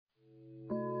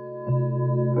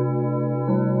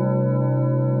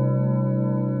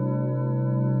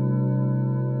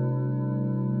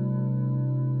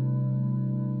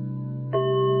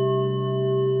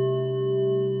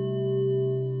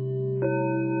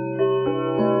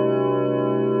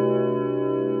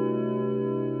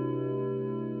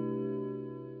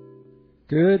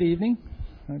Good evening.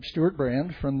 I'm Stuart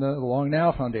Brand from the Long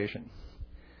Now Foundation.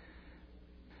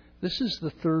 This is the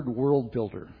third world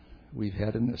builder we've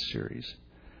had in this series.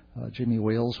 Jimmy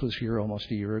Wales was here almost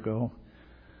a year ago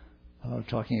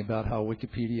talking about how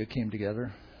Wikipedia came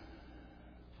together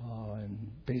and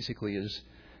basically is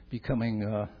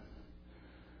becoming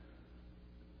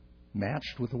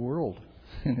matched with the world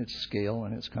in its scale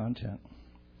and its content.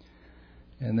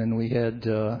 And then we had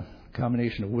a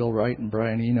combination of Will Wright and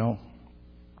Brian Eno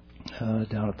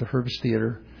down at the Herbst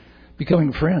Theater,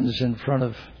 becoming friends in front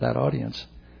of that audience,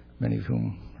 many of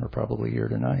whom are probably here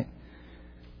tonight.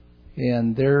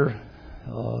 And they're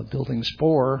building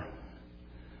Spore,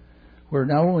 where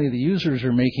not only the users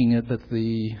are making it, but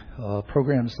the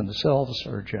programs themselves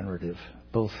are generative,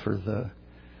 both for the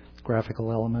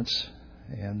graphical elements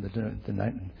and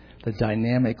the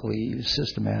dynamically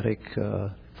systematic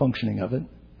functioning of it,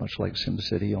 much like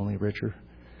SimCity, only richer.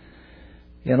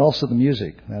 And also the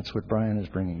music. That's what Brian is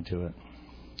bringing to it.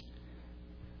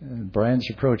 And Brian's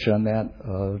approach on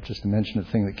that, just to mention a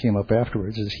thing that came up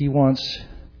afterwards, is he wants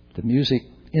the music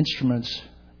instruments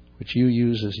which you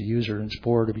use as a user in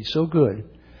Spore to be so good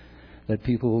that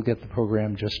people will get the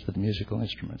program just for the musical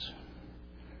instruments.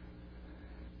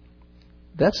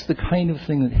 That's the kind of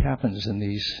thing that happens in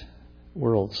these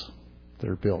worlds that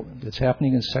are built. It's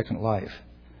happening in Second Life.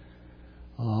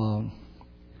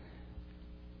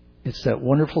 It's that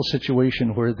wonderful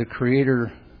situation where the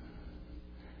creator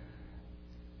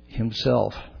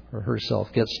himself or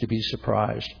herself gets to be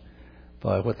surprised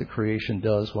by what the creation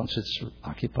does once it's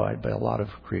occupied by a lot of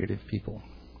creative people.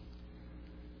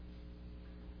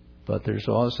 But there's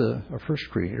always a first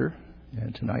creator,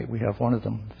 and tonight we have one of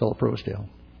them, Philip Rosedale.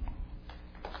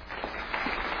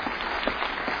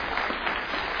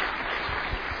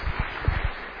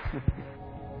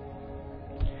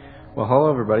 Well, hello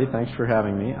everybody. Thanks for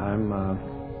having me. I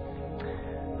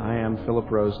am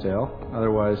Philip Rosedale,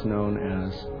 otherwise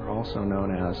also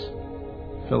known as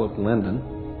Philip Linden.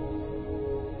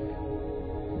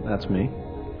 That's me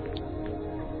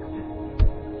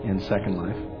in Second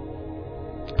Life.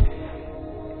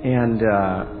 And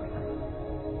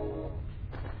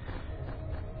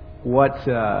what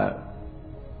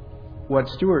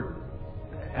Stuart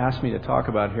asked me to talk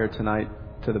about here tonight,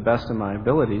 to the best of my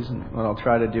abilities, and what I'll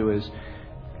try to do is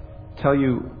tell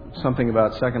you something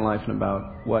about Second Life and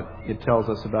about what it tells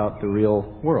us about the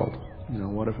real world. You know,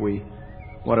 what have we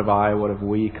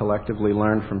collectively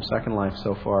learned from Second Life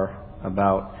so far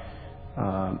about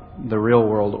the real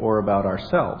world or about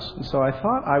ourselves? And so I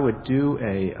thought I would do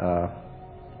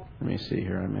let me see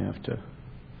here,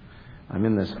 I'm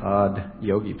in this odd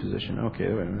yogi position. Okay,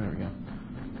 there we go.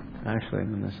 Actually,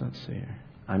 I'm in this, let's see here.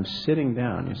 I'm sitting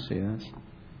down, you see,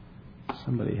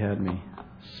 somebody had me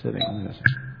sitting.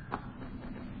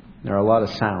 There are a lot of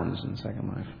sounds in Second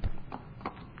Life.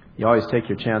 You always take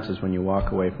your chances when you walk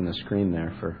away from the screen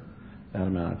there for that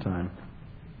amount of time.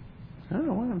 I don't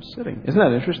know why I'm sitting. Isn't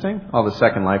that interesting? All the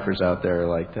Second Lifers out there are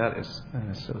like, that is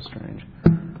so strange.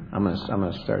 I'm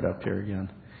gonna start up here again.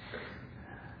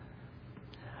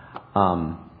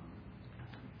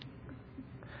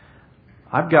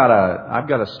 I've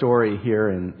got a story here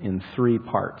in three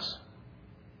parts.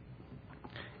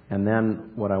 And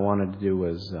then what I wanted to do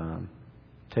was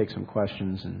take some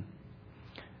questions and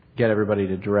get everybody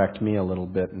to direct me a little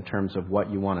bit in terms of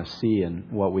what you want to see and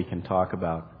what we can talk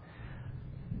about.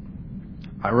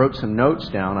 I wrote some notes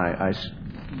down. I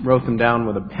wrote them down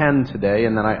with a pen today,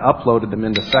 and then I uploaded them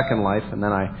into Second Life, and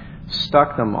then I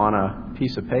stuck them on a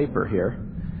piece of paper here.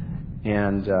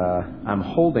 And I'm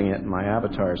holding it in my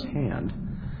avatar's hand.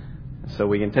 So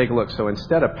we can take a look. So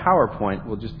instead of PowerPoint,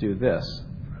 we'll just do this.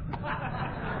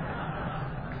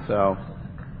 So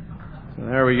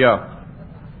there we go.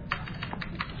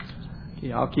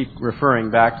 Yeah, I'll keep referring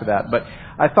back to that. But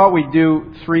I thought we'd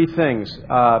do three things.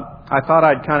 I thought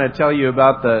I'd kind of tell you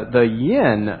about the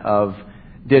yin of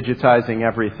digitizing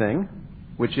everything,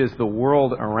 which is the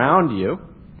world around you.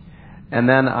 And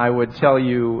then I would tell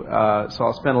you, so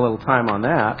I'll spend a little time on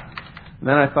that. And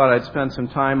then I thought I'd spend some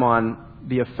time on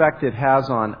the effect it has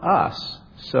on us.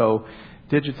 So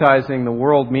digitizing the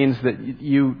world means that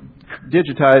you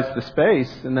digitize the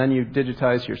space and then you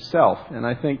digitize yourself. And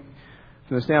I think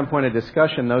from the standpoint of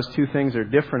discussion, those two things are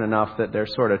different enough that they're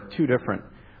sort of two different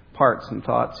parts and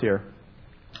thoughts here.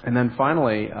 And then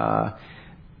finally,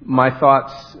 my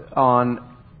thoughts on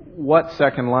what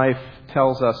Second Life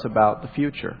tells us about the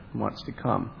future and what's to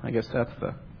come. I guess that's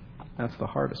the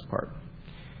hardest part.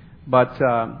 But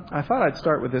I thought I'd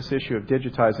start with this issue of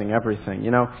digitizing everything.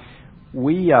 You know,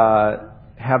 we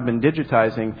have been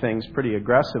digitizing things pretty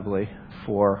aggressively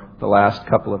for the last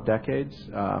couple of decades,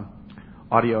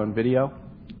 audio and video.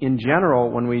 in general,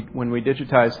 when we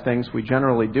digitize things, we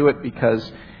generally do it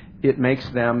because it makes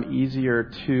them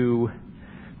easier to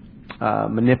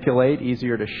manipulate,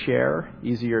 easier to share,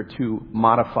 easier to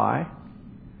modify.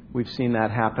 We've seen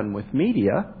that happen with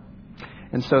media.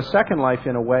 And so Second Life,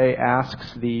 in a way,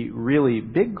 asks the really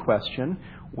big question,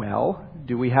 well,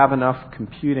 do we have enough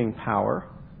computing power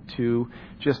to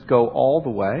just go all the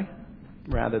way,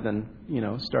 rather than,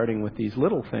 starting with these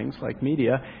little things like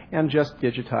media, and just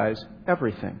digitize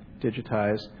everything,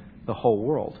 digitize the whole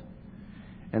world?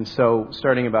 And so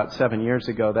starting about 7 years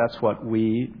ago, that's what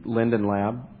we, Linden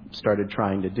Lab, started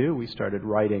trying to do. We started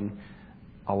writing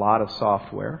a lot of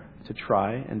software to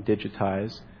try and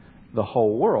digitize the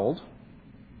whole world.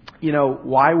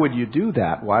 Why would you do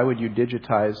that? Why would you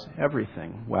digitize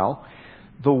everything? Well,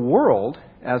 the world,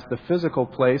 as the physical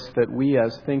place that we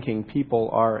as thinking people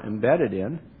are embedded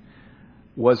in,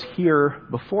 was here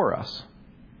before us.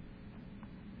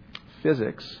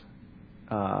 Physics,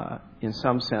 in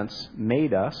some sense,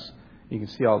 made us. You can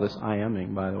see all this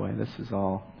I-aming, by the way. This is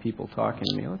all people talking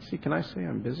to me. Let's see, can I say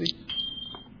I'm busy?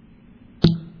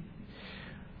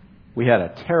 We had a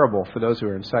terrible, for those who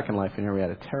are in Second Life in here, we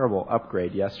had a terrible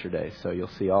upgrade yesterday, so you'll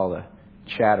see all the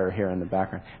chatter here in the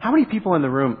background. How many people in the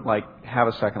room, have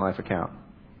a Second Life account?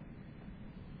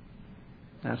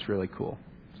 That's really cool.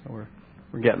 So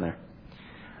we're getting there.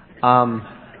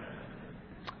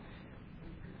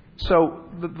 So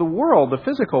the world, the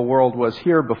physical world, was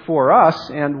here before us,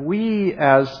 and we,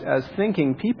 as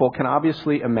thinking people, can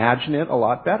obviously imagine it a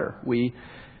lot better.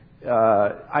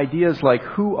 Ideas like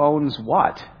who owns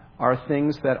what are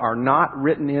things that are not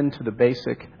written into the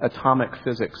basic atomic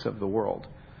physics of the world.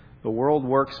 The world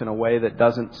works in a way that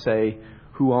doesn't say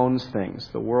who owns things.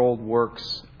 The world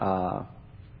works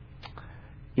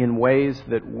in ways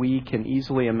that we can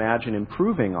easily imagine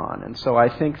improving on. And so I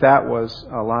think that was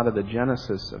a lot of the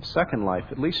genesis of Second Life,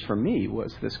 at least for me,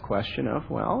 was this question of,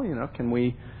 can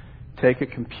we take a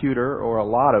computer or a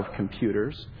lot of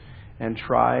computers and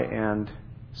try and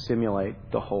simulate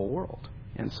the whole world?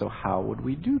 And so how would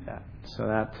we do that? So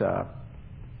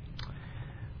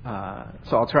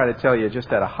I'll try to tell you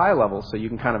just at a high level so you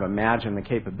can kind of imagine the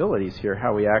capabilities here,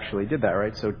 how we actually did that,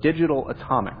 right? So digital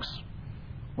atomics.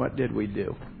 What did we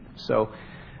do? So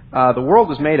the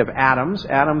world is made of atoms.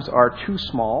 Atoms are too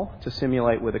small to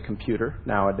simulate with a computer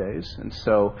nowadays. And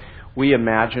so we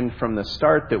imagined from the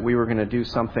start that we were going to do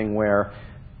something where,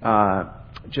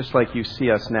 just like you see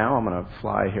us now, I'm going to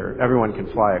fly here. Everyone can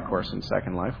fly, of course, in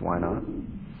Second Life. Why not?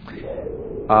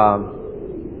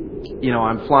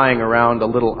 I'm flying around a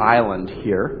little island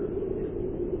here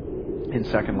in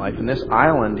Second Life. And this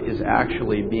island is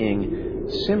actually being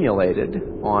simulated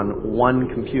on one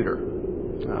computer.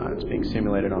 It's being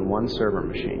simulated on one server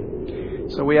machine.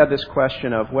 So we had this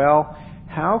question of,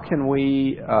 how can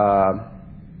we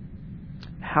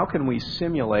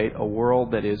simulate a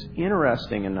world that is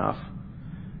interesting enough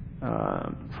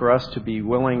for us to be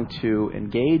willing to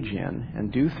engage in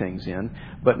and do things in,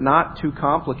 but not too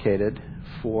complicated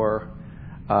for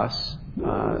us,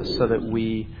 so that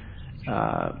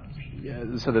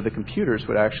the computers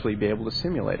would actually be able to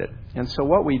simulate it. And so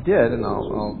what we did, and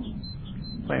I'll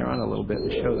play around a little bit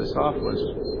and show this off, was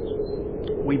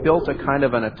we built a kind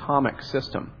of an atomic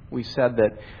system. We said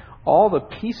that all the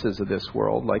pieces of this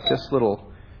world, like this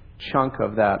little chunk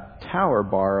of that tower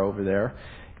bar over there,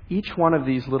 each one of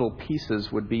these little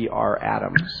pieces would be our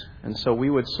atoms. And so we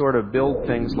would sort of build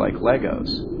things like Legos.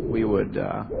 We would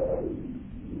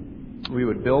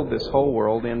build this whole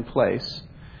world in place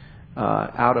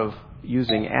out of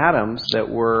using atoms that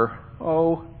were,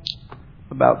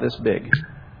 about this big.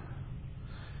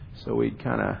 So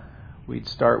we'd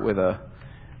start with a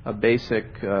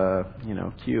basic,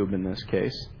 cube in this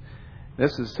case.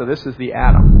 This is the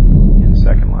atom in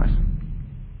Second Life.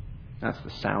 That's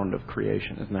the sound of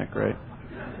creation. Isn't that great?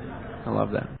 I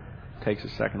love that. Takes a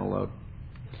second to load.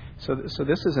 So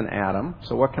this is an atom.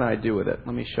 So what can I do with it?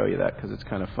 Let me show you that because it's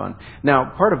kind of fun.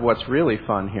 Now, part of what's really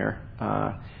fun here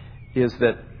is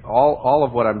that all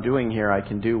of what I'm doing here I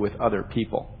can do with other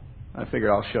people. I figured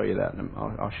I'll show you that, and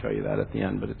I'll show you that at the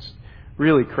end. But it's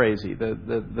really crazy.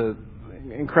 The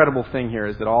incredible thing here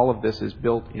is that all of this is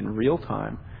built in real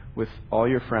time, with all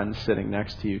your friends sitting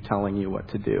next to you telling you what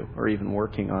to do, or even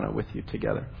working on it with you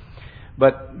together.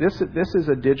 But this is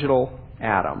a digital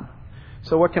atom.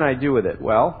 So what can I do with it?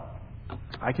 Well,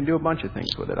 I can do a bunch of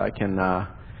things with it. I can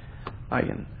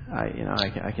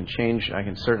change. I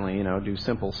can certainly do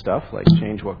simple stuff like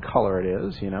change what color it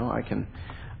is.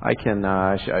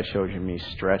 I showed you me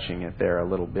stretching it there a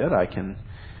little bit. I can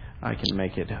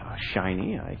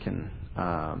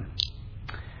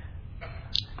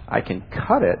I can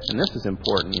cut it, and this is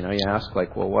important. You ask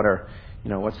like, well,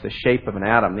 what's the shape of an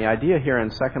atom? The idea here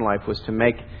in Second Life was to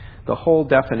make the whole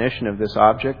definition of this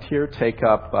object here take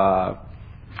up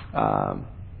 20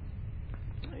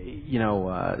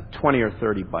 or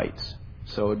 30 bytes.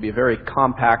 So it would be a very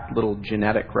compact little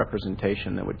genetic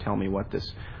representation that would tell me what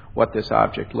this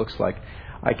object looks like.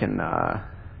 I can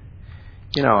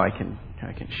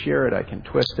shear it, I can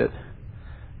twist it,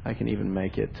 I can even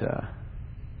make it.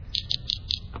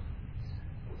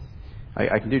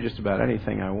 I can do just about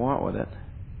anything I want with it.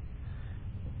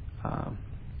 So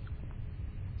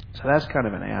that's kind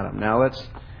of an atom. Now it's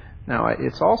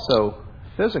also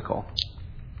physical.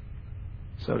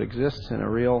 So it exists in a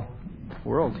real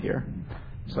world here.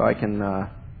 So I can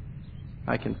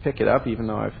pick it up even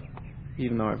though I've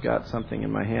got something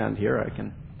in my hand here. I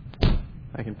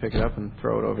can pick it up and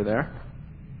throw it over there.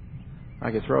 I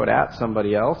could throw it at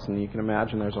somebody else, and you can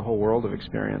imagine there's a whole world of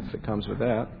experience that comes with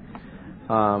that.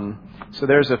 So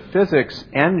there's a physics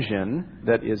engine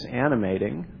that is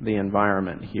animating the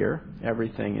environment here.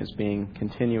 Everything is being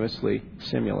continuously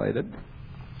simulated.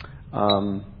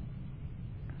 The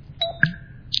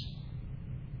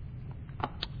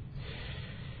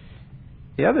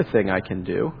other thing I can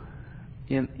do,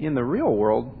 in the real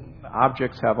world,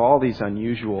 objects have all these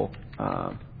unusual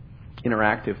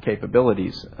interactive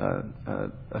capabilities.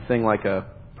 A thing like a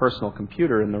personal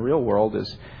computer in the real world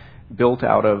is built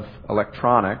out of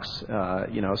electronics,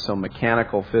 so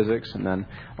mechanical physics and then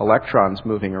electrons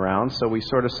moving around. So we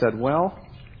sort of said, well,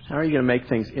 how are you going to make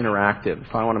things interactive?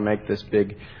 If I want to make this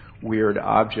big, weird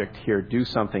object here do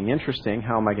something interesting,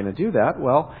 how am I going to do that?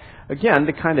 Well, again,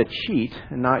 to kind of cheat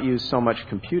and not use so much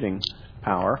computing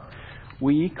power,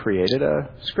 we created a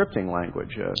scripting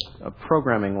language, a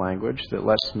programming language that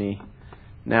lets me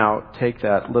now take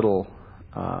that little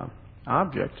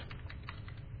object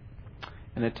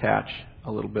and attach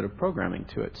a little bit of programming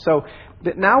to it. So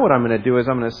now what I'm going to do is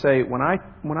I'm going to say when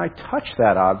I touch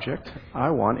that object,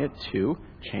 I want it to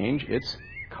change its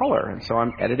color. And so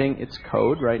I'm editing its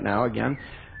code right now. Again,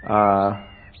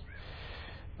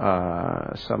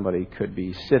 somebody could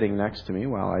be sitting next to me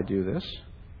while I do this.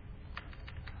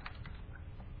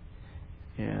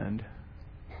 And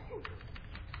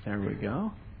there we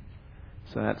go.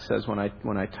 So that says when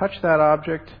I touch that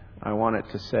object, I want it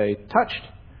to say touched.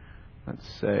 Let's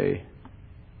say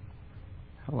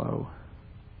hello,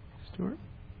 Stuart.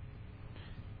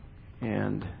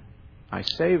 And I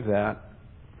save that.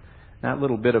 That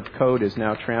little bit of code is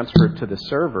now transferred to the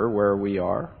server where we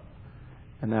are.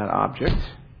 And that object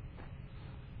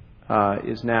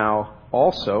is now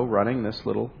also running this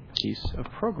little piece of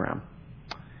program.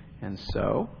 And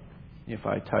so, if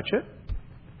I touch it,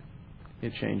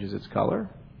 it changes its color,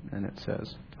 and it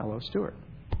says, hello, Stuart.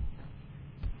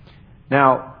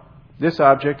 Now, this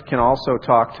object can also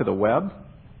talk to the web.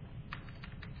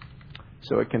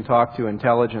 So it can talk to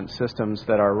intelligent systems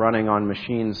that are running on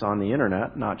machines on the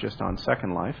Internet, not just on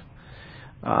Second Life.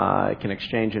 It can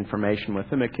exchange information with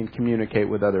them. It can communicate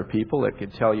with other people. It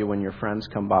can tell you when your friends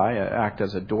come by, act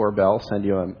as a doorbell, send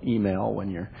you an email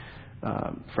when your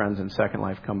friends in Second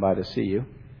Life come by to see you.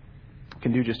 It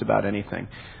can do just about anything.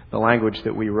 The language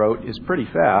that we wrote is pretty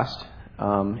fast.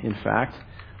 In fact,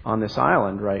 on this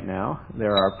island right now,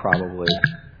 there are probably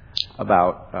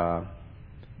about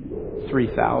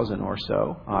 3,000 or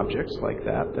so objects like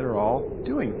that are all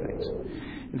doing things.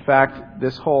 In fact,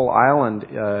 this whole island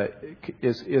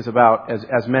is about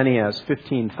as many as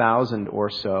 15,000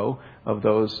 or so of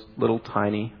those little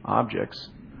tiny objects,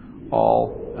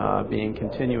 all being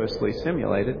continuously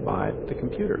simulated by the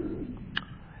computer.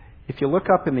 If you look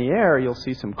up in the air, you'll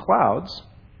see some clouds.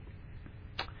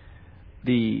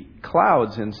 The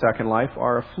clouds in Second Life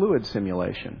are a fluid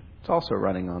simulation. It's also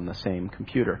running on the same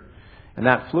computer. And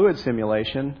that fluid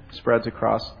simulation spreads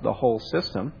across the whole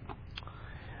system.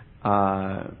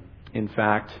 In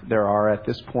fact, there are at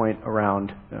this point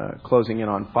around closing in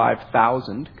on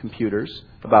 5,000 computers,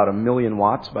 about 1 million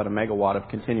watts, about a megawatt of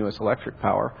continuous electric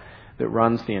power that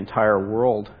runs the entire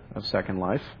world of Second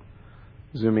Life.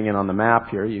 Zooming in on the map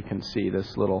here, you can see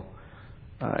this little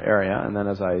area. And then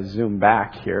as I zoom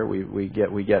back here, we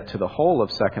get to the whole of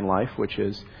Second Life, which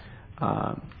is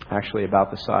actually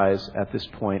about the size at this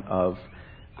point of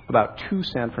about 2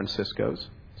 San Franciscos.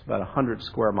 It's about 100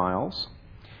 square miles.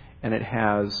 And it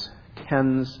has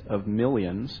tens of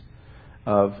millions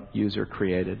of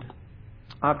user-created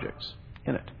objects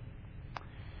in it.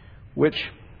 Which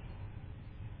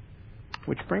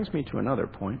brings me to another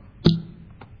point.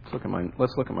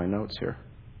 Let's look at my notes here.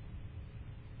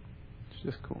 It's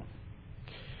just cool.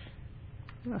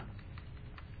 Yeah.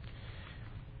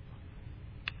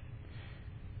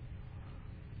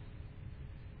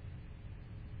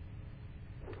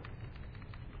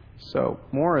 So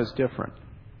more is different.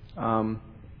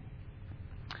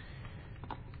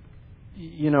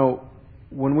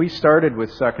 When we started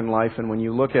with Second Life, and when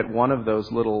you look at one of those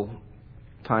little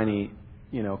tiny,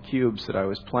 cubes that I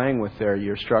was playing with there,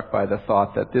 you're struck by the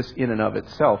thought that this in and of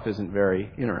itself isn't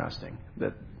very interesting.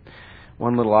 That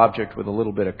one little object with a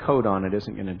little bit of code on it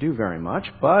isn't going to do very much.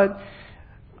 But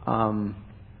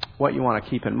what you want to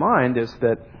keep in mind is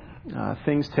that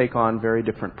things take on very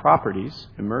different properties,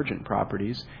 emergent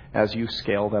properties, as you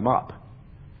scale them up.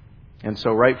 And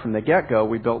so right from the get-go,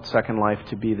 we built Second Life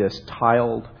to be this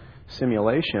tiled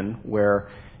simulation where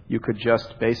you could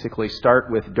just basically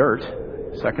start with dirt.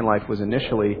 Second Life was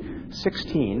initially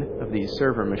 16 of these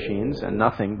server machines and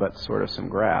nothing but sort of some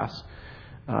grass.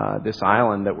 This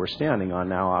island that we're standing on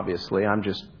now, obviously, I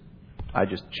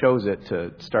just chose it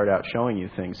to start out showing you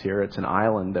things here. It's an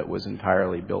island that was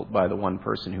entirely built by the one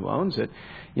person who owns it.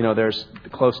 There's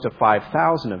close to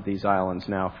 5,000 of these islands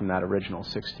now from that original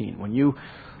 16. When you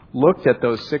looked at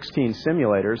those 16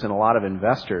 simulators, and a lot of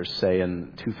investors, say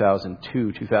in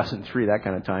 2002, 2003, that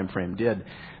kind of time frame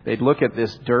they'd look at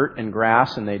this dirt and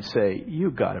grass and they'd say,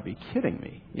 "You've got to be kidding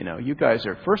me. You guys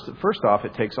are, first off,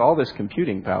 it takes all this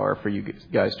computing power for you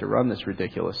guys to run this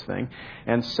ridiculous thing.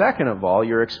 And second of all,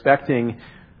 you're expecting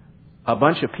a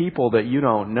bunch of people that you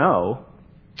don't know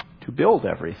to build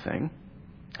everything.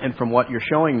 And from what you're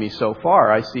showing me so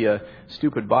far, I see a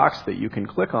stupid box that you can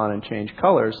click on and change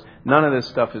colors. None of this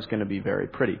stuff is going to be very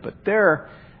pretty." But there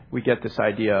we get this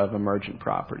idea of emergent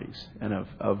properties and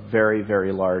of very,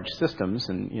 very large systems.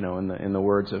 And, in the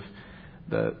words of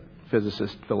the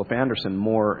physicist Philip Anderson,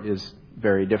 more is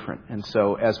very different. And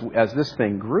so as this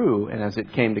thing grew and as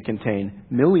it came to contain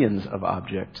millions of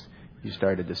objects, you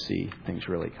started to see things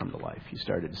really come to life. You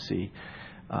started to see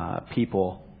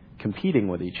people competing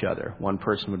with each other. One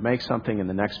person would make something, and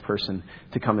the next person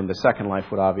to come into Second Life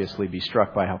would obviously be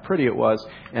struck by how pretty it was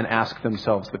and ask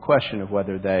themselves the question of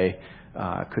whether they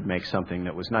could make something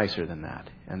that was nicer than that.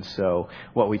 And so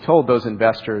what we told those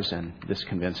investors, and this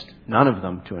convinced none of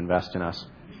them to invest in us,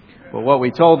 but what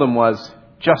we told them was,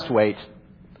 just wait.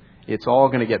 It's all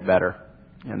going to get better,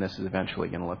 and this is eventually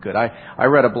going to look good. I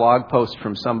read a blog post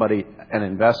from somebody, an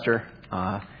investor,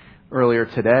 earlier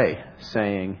today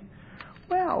saying,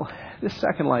 "Well, this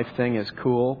Second Life thing is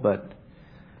cool, but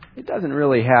it doesn't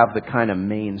really have the kind of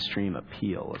mainstream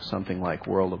appeal of something like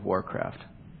World of Warcraft."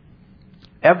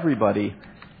 Everybody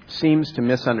seems to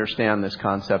misunderstand this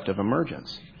concept of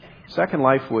emergence. Second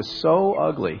Life was so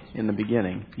ugly in the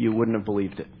beginning, you wouldn't have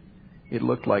believed it. It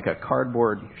looked like a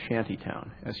cardboard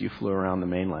shantytown as you flew around the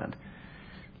mainland,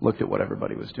 looked at what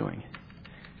everybody was doing.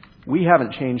 We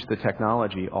haven't changed the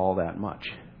technology all that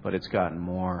much, but it's gotten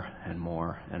more and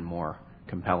more and more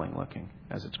compelling looking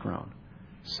as it's grown.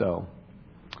 So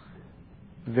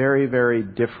very, very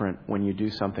different when you do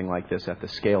something like this at the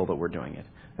scale that we're doing it.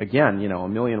 Again,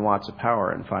 1 million watts of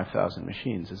power and 5,000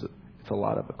 machines it's a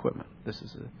lot of equipment. This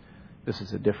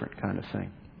is a different kind of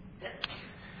thing.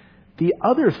 The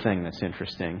other thing that's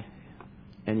interesting,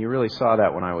 and you really saw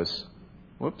that when I was,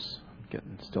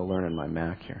 still learning my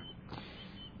Mac here.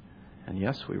 And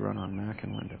yes, we run on Mac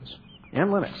and Windows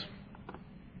and Linux.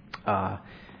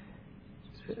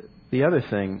 The other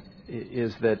thing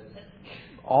is that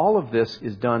all of this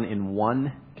is done in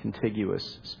one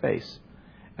contiguous space.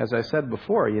 As I said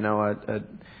before,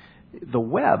 the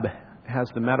web has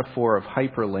the metaphor of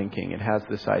hyperlinking. It has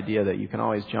this idea that you can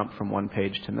always jump from one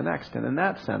page to the next. And in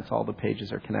that sense, all the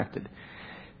pages are connected.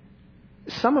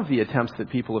 Some of the attempts that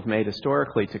people have made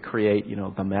historically to create,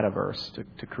 the metaverse,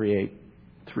 to create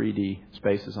 3D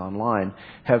spaces online,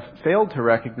 have failed to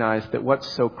recognize that what's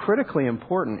so critically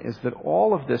important is that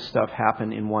all of this stuff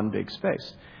happen in one big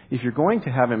space. If you're going to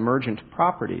have emergent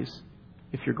properties,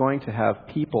 if you're going to have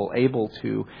people able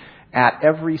to, at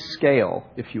every scale,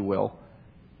 if you will,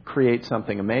 create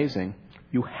something amazing,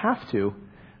 you have to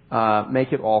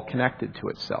make it all connected to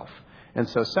itself. And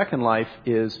so Second Life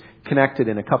is connected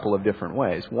in a couple of different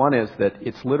ways. One is that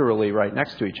it's literally right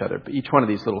next to each other. Each one of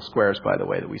these little squares, by the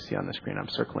way, that we see on the screen, I'm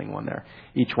circling one there.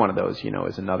 Each one of those,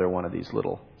 is another one of these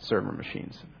little server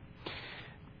machines.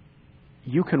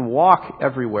 You can walk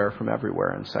everywhere from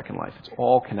everywhere in Second Life. It's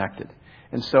all connected.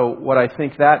 And so what I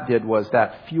think that did was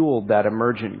that fueled that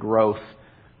emergent growth,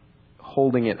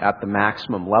 holding it at the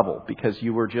maximum level, because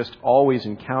you were just always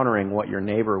encountering what your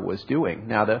neighbor was doing.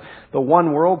 Now, the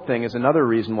one world thing is another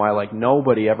reason why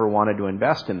nobody ever wanted to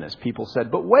invest in this. People said,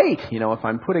 but wait, if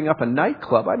I'm putting up a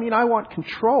nightclub, I want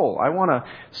control. I want to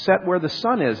set where the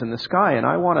sun is in the sky, and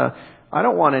I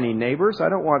don't want any neighbors. I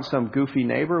don't want some goofy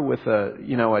neighbor with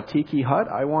a tiki hut.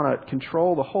 I want to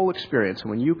control the whole experience. And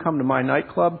when you come to my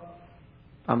nightclub,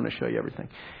 I'm going to show you everything.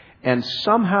 And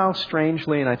somehow,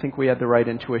 strangely, and I think we had the right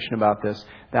intuition about this,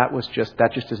 that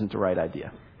just isn't the right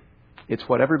idea. It's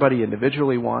what everybody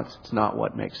individually wants. It's not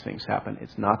what makes things happen.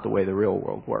 It's not the way the real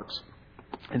world works.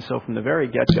 And so from the very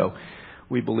get-go,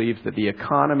 we believed that the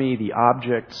economy, the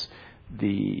objects,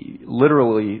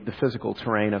 literally the physical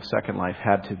terrain of Second Life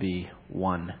had to be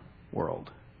one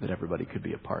world that everybody could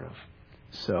be a part of.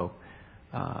 So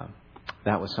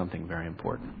that was something very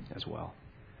important as well.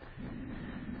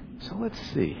 So let's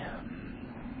see.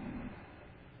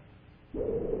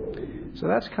 So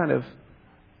that's kind of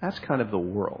the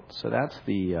world. So that's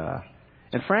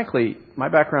and frankly, my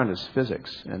background is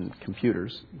physics and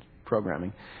computers,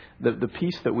 programming. The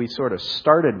piece that we sort of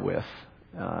started with,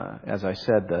 as I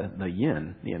said, the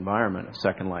yin, the environment of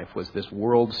Second Life, was this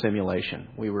world simulation.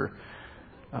 We were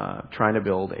trying to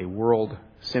build a world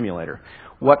simulator.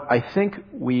 What I think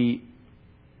we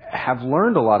have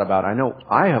learned a lot about, I know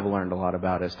I have learned a lot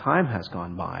about as time has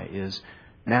gone by, is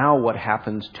now what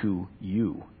happens to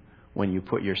you when you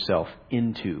put yourself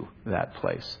into that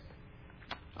place.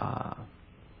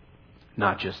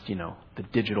 Not just, the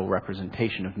digital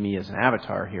representation of me as an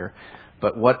avatar here,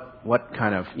 but what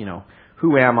kind of,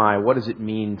 who am I? What does it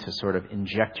mean to sort of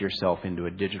inject yourself into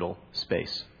a digital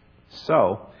space?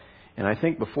 So, and I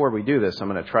think before we do this, I'm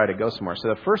going to try to go somewhere. So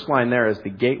the first line there is the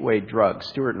gateway drug.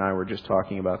 Stuart and I were just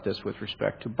talking about this with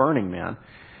respect to Burning Man.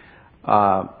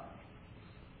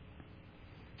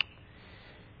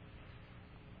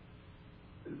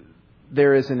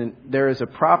 There is a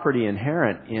property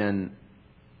inherent in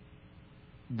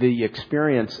the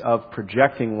experience of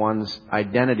projecting one's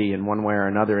identity in one way or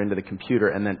another into the computer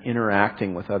and then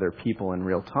interacting with other people in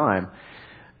real time.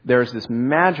 There's this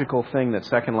magical thing that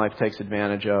Second Life takes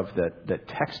advantage of, that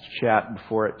text chat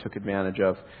before it took advantage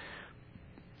of,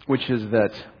 which is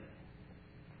that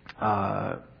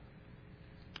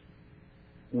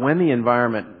when the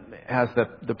environment has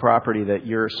the property that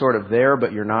you're sort of there,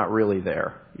 but you're not really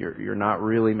there. You're not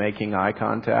really making eye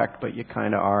contact, but you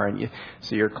kind of are.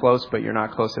 So you're close, but you're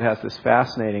not close. It has this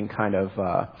fascinating kind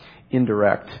of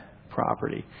indirect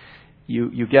property.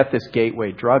 You get this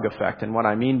gateway drug effect. And what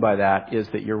I mean by that is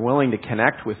that you're willing to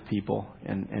connect with people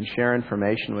and share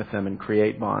information with them and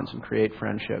create bonds and create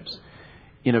friendships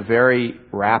in a very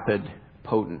rapid,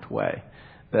 potent way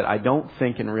that I don't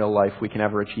think in real life we can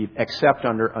ever achieve, except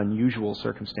under unusual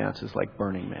circumstances like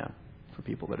Burning Man, for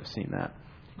people that have seen that,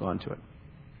 gone to it.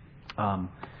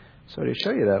 So to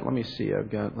show you that, let me see.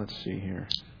 Let's see here.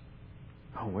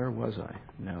 Oh, where was I?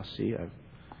 Now, see, I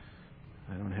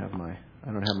don't have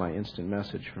my instant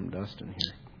message from Dustin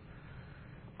here.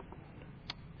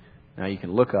 Now you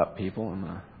can look up people.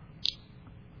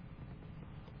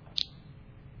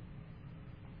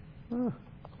 Oh,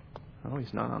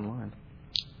 he's not online.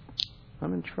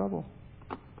 I'm in trouble.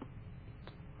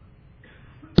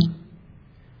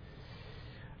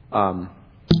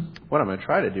 What I'm going to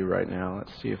try to do right now,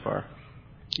 let's see if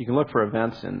you can look for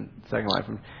events in Second Life.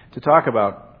 To talk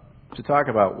about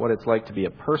what it's like to be a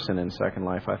person in Second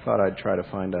Life, I thought I'd try to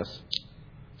find us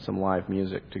some live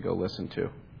music to go listen to.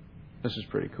 This is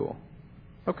pretty cool.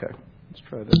 Okay, let's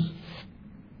try this.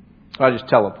 I just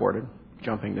teleported,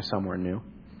 jumping to somewhere new.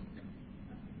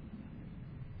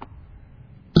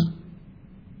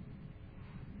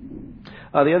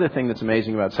 The other thing that's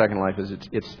amazing about Second Life is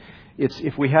it's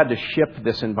if we had to ship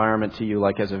this environment to you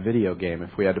like as a video game,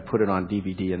 if we had to put it on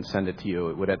DVD and send it to you,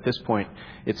 it would at this point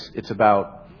it's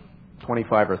about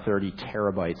 25 or 30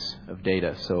 terabytes of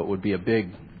data. So it would be a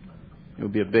big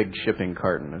shipping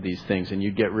carton of these things, and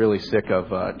you'd get really sick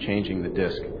of changing the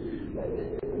disk.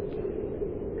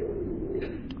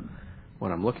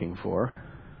 What I'm looking for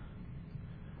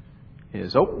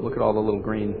is look at all the little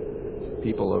green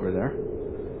people over there.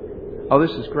 Oh,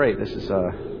 this is great. This is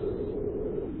a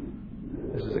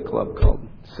club called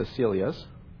Cecilia's,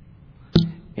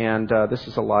 and this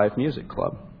is a live music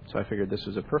club. So I figured this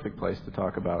was a perfect place to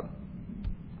talk about.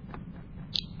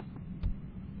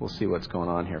 We'll see what's going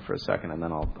on here for a second, and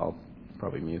then I'll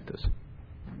probably mute this.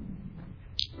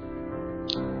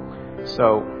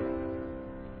 So,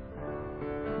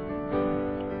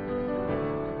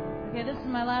 okay, this is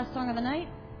my last song of the night.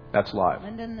 That's live.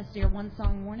 Lyndon, this is your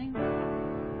one-song warning.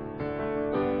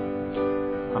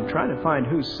 I'm trying to find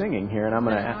who's singing here, and I'm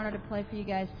going to... It's an honor to play for you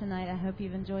guys tonight. I hope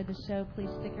you've enjoyed the show. Please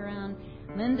stick around.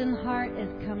 Lyndon Hart is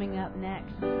coming up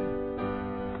next.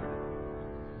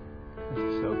 This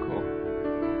is so cool.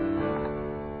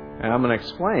 And I'm going to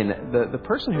explain the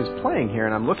person who's playing here,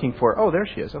 and I'm looking for... Oh, there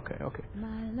she is. Okay.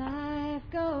 My life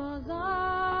goes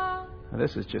on. Now,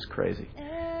 this is just crazy.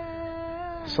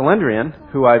 Cylindrian,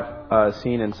 who I've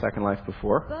seen in Second Life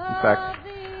before. In fact,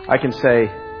 I can say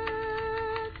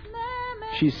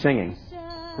she's singing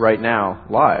right now,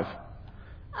 live,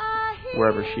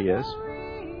 wherever she is.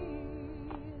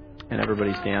 And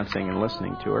everybody's dancing and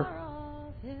listening to her.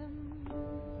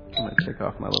 I'm going to take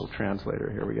off my little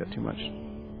translator here. We got too much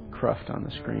cruft on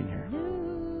the screen here.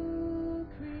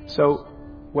 So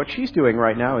what she's doing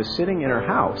right now is sitting in her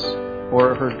house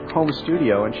or her home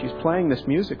studio, and she's playing this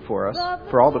music for us,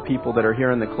 for all the people that are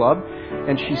here in the club,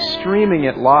 and she's streaming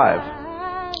it live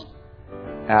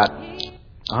at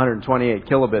 128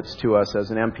 kilobits to us as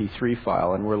an MP3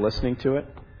 file, and we're listening to it.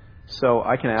 So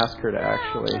I can ask her to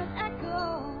actually,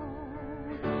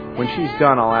 when she's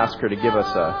done, I'll ask her to give us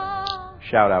a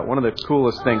shout out. One of the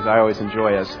coolest things I always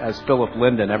enjoy as Philip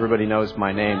Linden, everybody knows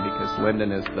my name because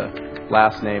Linden is the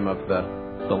last name of the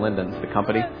Lindens, the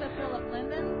company.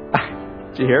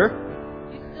 Did you hear?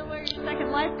 You still wear your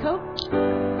Second Life coat?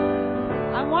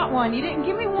 I want one. You didn't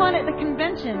give me one at the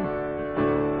convention.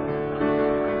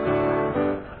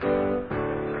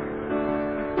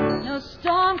 No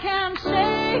storm can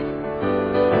shake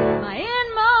my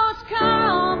inmost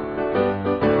calm.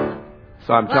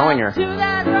 So I'm telling her. To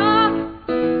that rock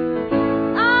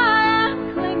I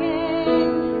am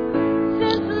clinging,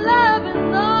 since love is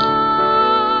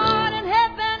Lord in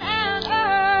heaven and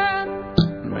earth.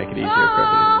 Make it easier for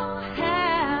everybody. Oh,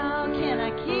 how can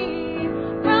I keep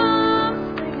from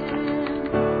singing?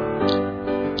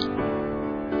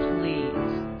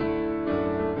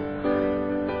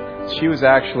 Please. She was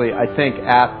actually, I think,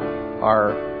 at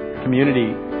our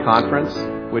community conference,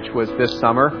 which was this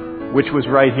summer, which was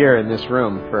right here in this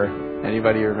room for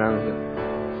anybody who remembers it.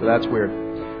 So that's weird.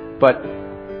 But,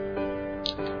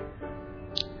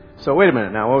 so wait a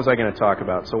minute now, what was I going to talk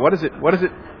about? So what is it?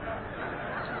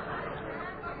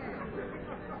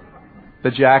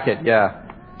 The jacket, yeah.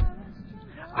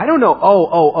 I don't know.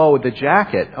 Oh, the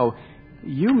jacket. Oh,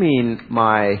 you mean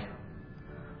my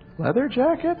leather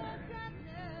jacket?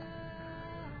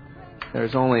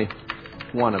 There's only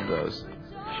one of those.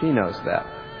 She knows that.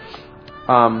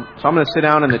 So I'm going to sit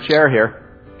down in the chair here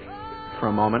for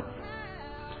a moment,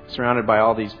 surrounded by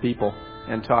all these people,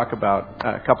 and talk about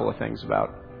a couple of things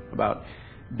about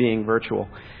being virtual.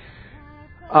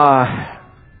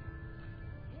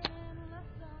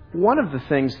 One of the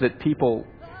things that people...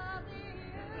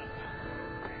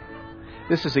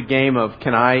 This is a game of,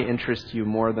 can I interest you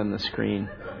more than the screen?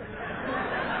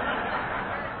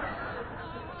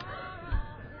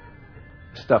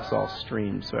 Stuff's all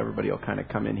streamed, so everybody will kind of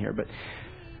come in here. But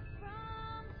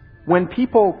when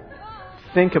people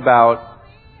think about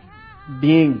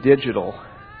being digital,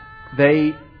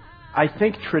 they, I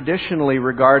think, traditionally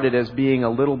regard it as being a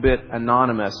little bit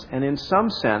anonymous. And in some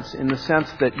sense, in the sense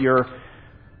that your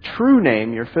true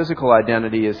name, your physical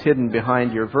identity, is hidden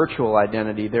behind your virtual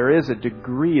identity, there is a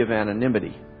degree of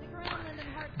anonymity.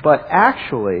 But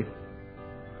actually...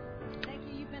 Thank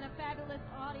you. You've been a fabulous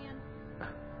audience.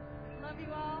 Love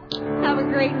you all. Have a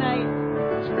great night.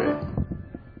 That's great.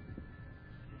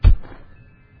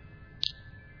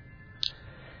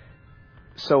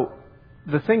 So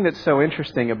the thing that's so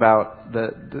interesting about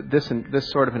this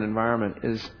sort of an environment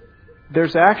is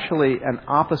there's actually an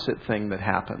opposite thing that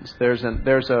happens. There's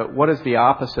a what is the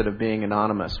opposite of being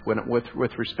anonymous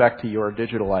with respect to your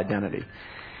digital identity?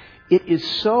 It is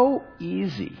so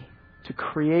easy to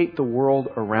create the world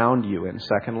around you in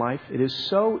Second Life. It is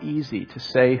so easy to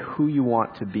say who you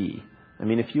want to be. I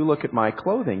mean, if you look at my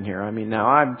clothing here, I mean, now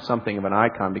I'm something of an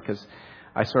icon because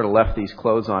I sort of left these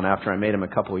clothes on after I made them a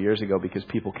couple of years ago because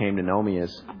people came to know me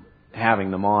as having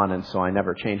them on, and so I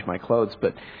never changed my clothes.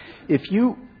 But if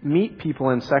you meet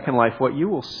people in Second Life, what you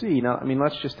will see, now, I mean,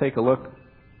 let's just take a look,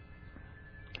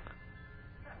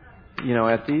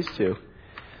 at these two.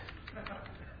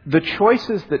 The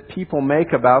choices that people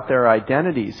make about their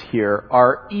identities here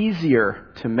are easier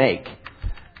to make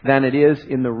than it is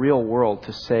in the real world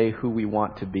to say who we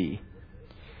want to be.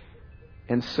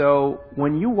 And so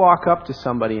when you walk up to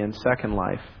somebody in Second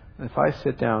Life, if I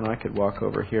sit down, I could walk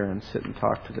over here and sit and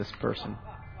talk to this person.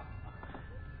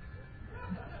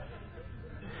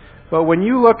 But when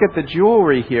you look at the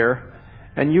jewelry here,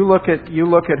 and you look at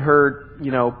her,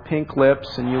 pink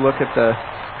lips, and you look at the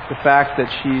fact that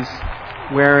she's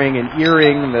wearing an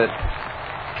earring that...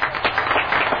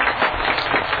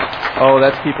 Oh,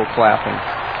 that's people clapping.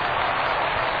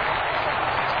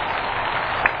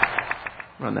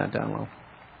 Run that down low.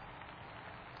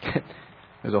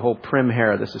 There's a whole prim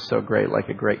hair. This is so great, like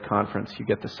a great conference. You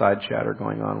get the side chatter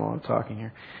going on while I'm talking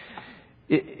here.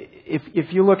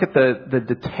 If you look at the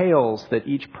details that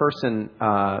each person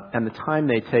and the time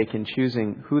they take in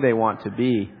choosing who they want to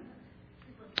be,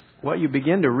 what you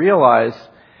begin to realize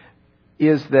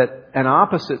is that an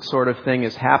opposite sort of thing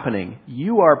is happening.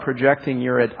 You are projecting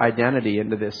your identity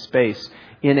into this space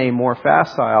in a more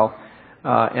facile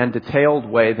and detailed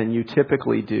way than you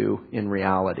typically do in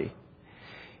reality.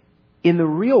 In the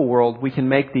real world, we can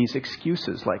make these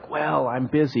excuses like, well, I'm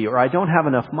busy, or I don't have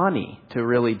enough money to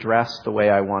really dress the way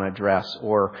I want to dress,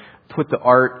 or put the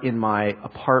art in my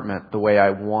apartment the way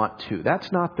I want to.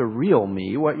 That's not the real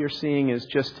me. What you're seeing is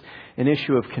just an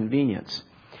issue of convenience.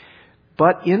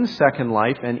 But in Second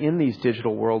Life and in these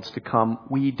digital worlds to come,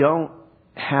 we don't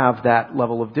have that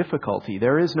level of difficulty.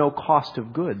 There is no cost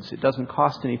of goods. It doesn't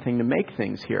cost anything to make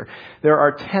things here. There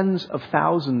are tens of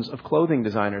thousands of clothing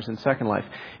designers in Second Life.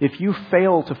 If you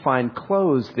fail to find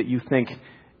clothes that you think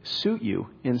suit you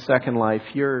in Second Life,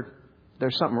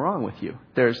 there's something wrong with you.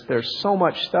 There's so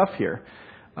much stuff here.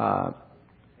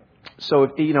 So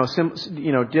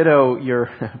ditto your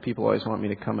people always want me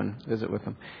to come and visit with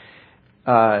them.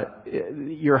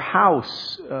 Your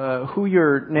house, who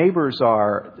your neighbors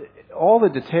are, all the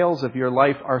details of your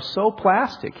life are so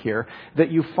plastic here that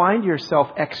you find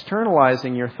yourself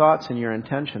externalizing your thoughts and your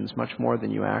intentions much more than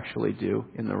you actually do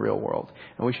in the real world.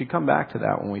 And we should come back to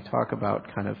that when we talk about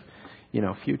kind of,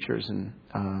 futures and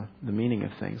the meaning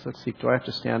of things. Let's see. Do I have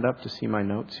to stand up to see my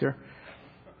notes here?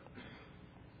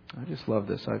 I just love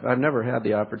this. I've never had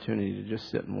the opportunity to just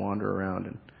sit and wander around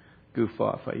and goof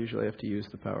off. I usually have to use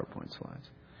the PowerPoint slides.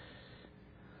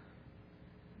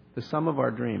 The sum of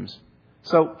our dreams.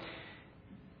 So,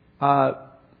 one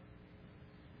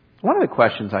of the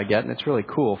questions I get, and it's really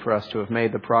cool for us to have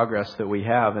made the progress that we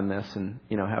have in this and,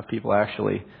 have people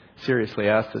actually seriously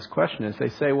ask this question, is they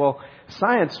say, well,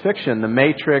 science fiction, The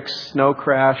Matrix, Snow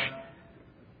Crash,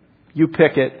 you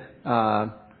pick it,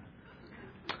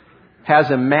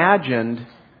 has imagined...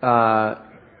 are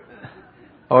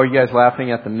you guys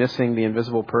laughing at the missing the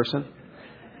invisible person?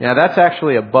 Yeah, that's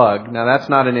actually a bug. Now, that's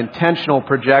not an intentional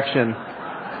projection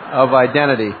of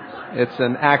identity. It's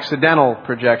an accidental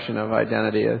projection of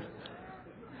identity.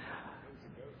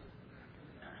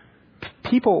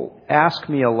 People ask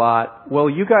me a lot, well,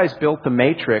 you guys built the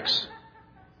Matrix.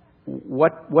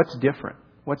 What's different?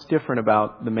 What's different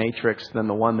about the Matrix than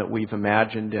the one that we've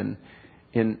imagined in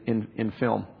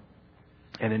film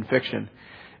and in fiction?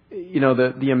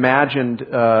 The imagined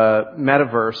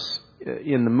metaverse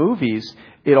in the movies,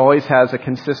 it always has a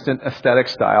consistent aesthetic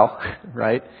style,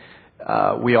 right?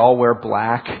 We all wear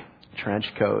black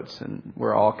trench coats, and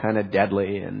we're all kind of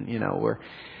deadly, and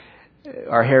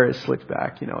our hair is slicked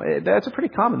back. That's a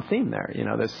pretty common theme there.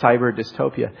 The cyber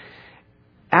dystopia.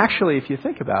 Actually, if you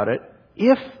think about it,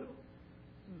 if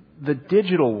the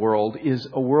digital world is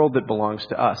a world that belongs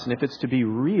to us, and if it's to be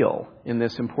real in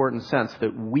this important sense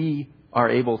that we are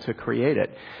able to create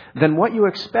it, then what you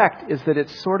expect is that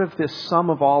it's sort of this sum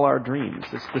of all our dreams.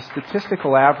 It's the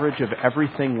statistical average of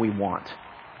everything we want.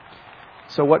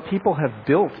 So what people have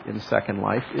built in Second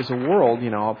Life is a world,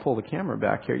 I'll pull the camera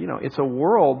back here, it's a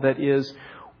world that is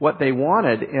what they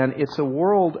wanted, and it's a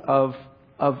world of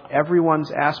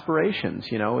everyone's aspirations.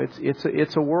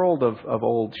 It's a world of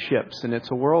old ships, and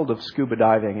it's a world of scuba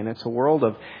diving, and it's a world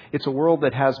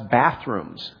that has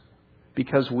bathrooms,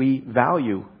 because we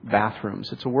value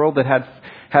bathrooms. It's a world that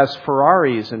has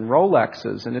Ferraris and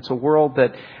Rolexes, and it's a world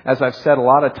that, as I've said a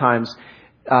lot of times,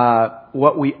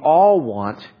 what we all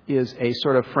want is a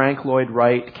sort of Frank Lloyd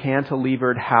Wright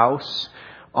cantilevered house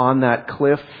on that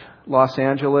cliff, Los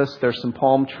Angeles. There's some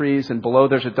palm trees, and below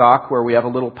there's a dock where we have a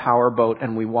little power boat,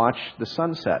 and we watch the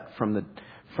sunset from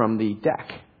the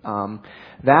deck.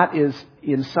 That is,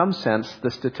 in some sense,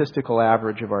 the statistical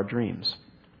average of our dreams.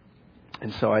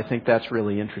 And so I think that's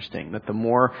really interesting, that the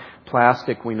more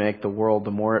plastic we make the world, the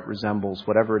more it resembles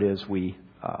whatever it is we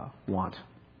want.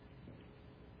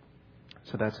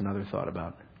 So that's another thought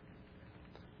about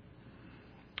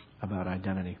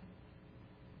identity.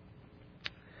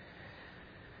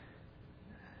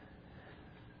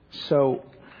 So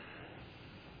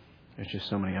there's just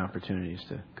so many opportunities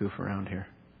to goof around here.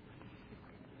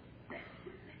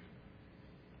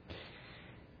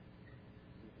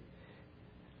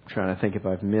 Trying to think if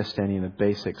I've missed any of the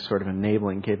basic sort of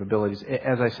enabling capabilities.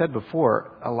 As I said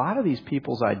before, a lot of these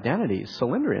people's identities,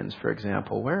 Cylindrians, for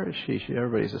example, where is she?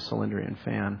 Everybody's a Cylindrian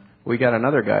fan. We got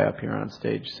another guy up here on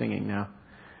stage singing now.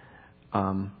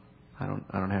 I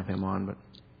don't have him on, but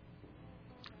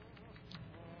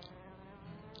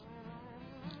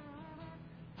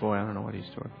boy, I don't know what he's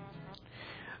doing.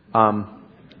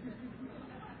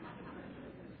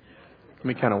 Let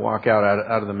me kind of walk out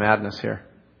of the madness here.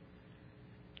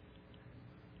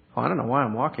 Oh, I don't know why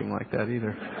I'm walking like that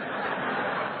either.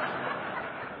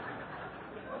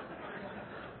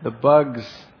 The bugs,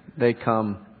 they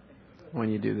come when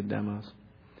you do the demos.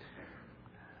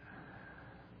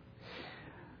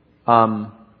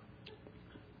 So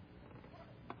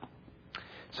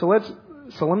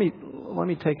let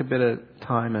me take a bit of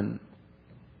time and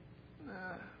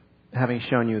having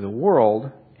shown you the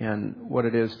world and what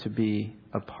it is to be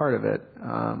a part of it,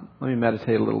 let me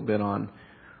meditate a little bit on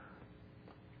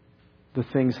the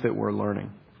things that we're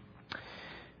learning.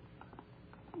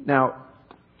 Now,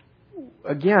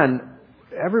 again,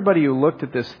 everybody who looked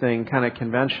at this thing kind of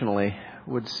conventionally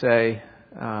would say,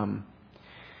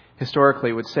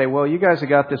 historically would say, well, you guys have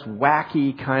got this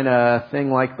wacky kind of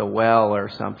thing like the well or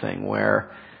something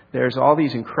where there's all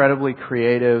these incredibly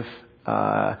creative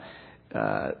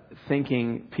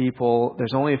thinking people.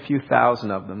 There's only a few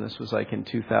thousand of them. This was like in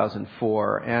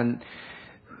 2004. And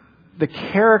the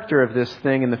character of this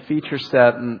thing and the feature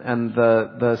set and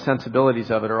the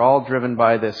sensibilities of it are all driven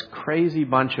by this crazy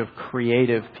bunch of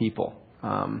creative people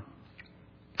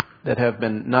that have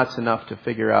been nuts enough to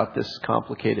figure out this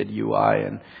complicated UI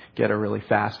and get a really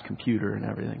fast computer and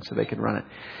everything so they could run it.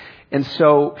 And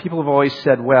so people have always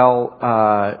said,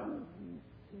 well,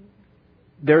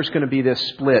 there's going to be this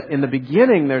split. In the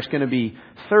beginning, there's going to be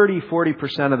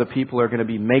 30-40% of the people are going to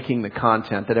be making the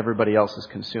content that everybody else is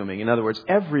consuming. In other words,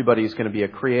 everybody's going to be a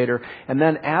creator. And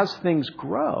then as things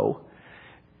grow,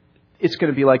 it's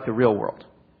going to be like the real world.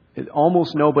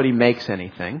 Almost nobody makes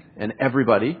anything, and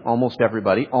everybody, almost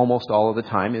all of the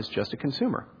time is just a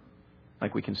consumer.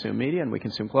 Like we consume media, and we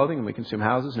consume clothing, and we consume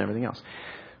houses, and everything else.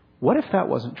 What if that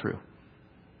wasn't true?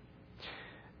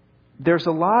 There's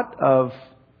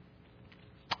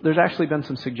actually been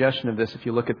some suggestion of this if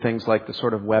you look at things like the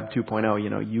sort of Web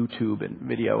 2.0, YouTube and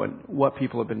video, and what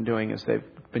people have been doing is they've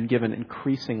been given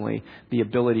increasingly the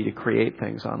ability to create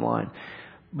things online.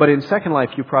 But in Second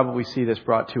Life, you probably see this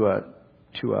brought to a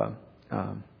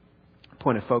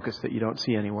point of focus that you don't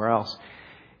see anywhere else.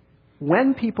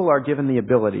 When people are given the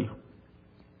ability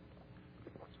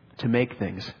to make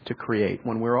things, to create,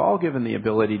 when we're all given the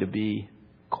ability to be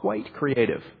quite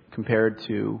creative compared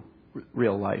to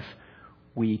real life,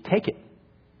 we take it.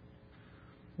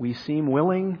 We seem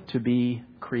willing to be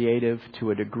creative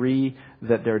to a degree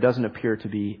that there doesn't appear to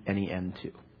be any end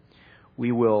to.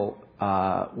 We will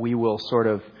sort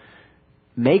of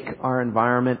make our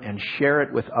environment and share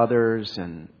it with others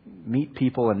and meet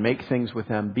people and make things with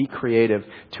them, be creative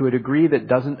to a degree that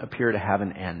doesn't appear to have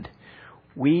an end.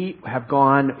 We have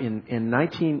gone in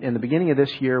the beginning of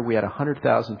this year, we had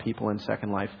 100,000 people in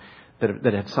Second Life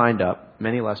that had signed up,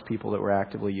 many less people that were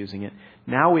actively using it.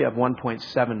 Now we have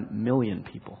 1.7 million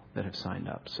people that have signed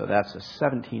up. So that's a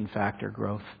 17-factor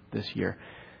growth this year.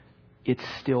 It's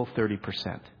still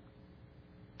 30%.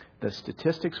 The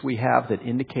statistics we have that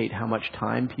indicate how much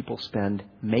time people spend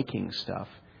making stuff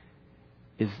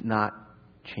is not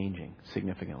changing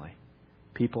significantly.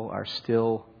 People are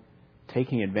still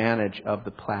taking advantage of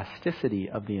the plasticity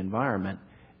of the environment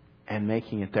and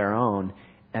making it their own.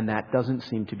 And that doesn't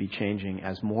seem to be changing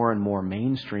as more and more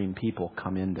mainstream people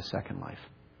come into Second Life.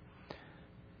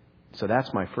 So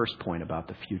that's my first point about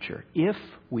the future. If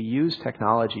we use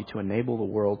technology to enable the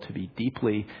world to be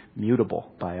deeply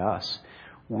mutable by us,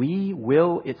 we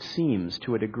will, it seems,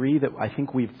 to a degree that I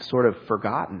think we've sort of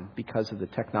forgotten because of the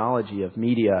technology of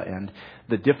media and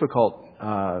the difficult,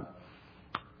 how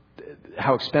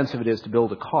expensive it is to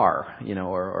build a car,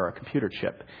 or a computer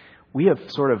chip. We have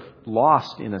sort of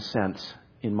lost, in a sense,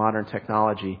 in modern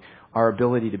technology, our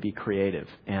ability to be creative.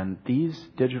 And these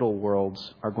digital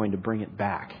worlds are going to bring it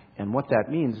back. And what that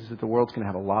means is that the world's going to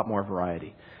have a lot more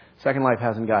variety. Second Life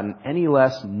hasn't gotten any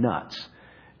less nuts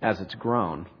as it's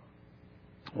grown,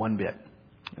 one bit.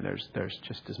 And there's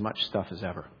just as much stuff as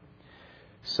ever.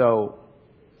 So,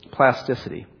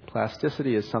 plasticity.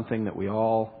 Plasticity is something that we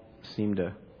all seem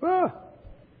to...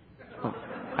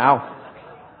 Ow.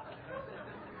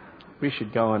 We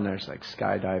should go, and there's like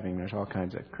skydiving. There's all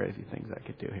kinds of crazy things I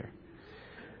could do here.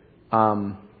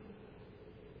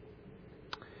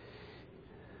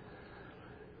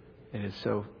 It is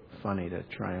so funny to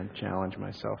try and challenge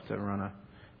myself to run a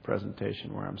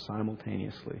presentation where I'm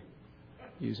simultaneously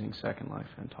using Second Life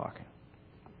and talking.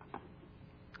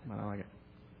 But I like it.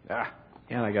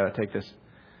 And I got to take this.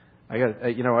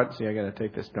 You know what? See, I got to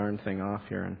take this darn thing off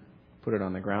here and put it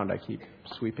on the ground. I keep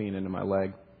sweeping it into my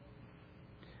leg.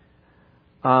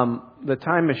 The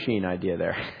time machine idea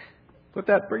there.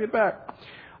 Bring it back.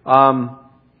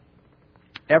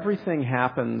 Everything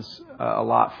happens a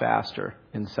lot faster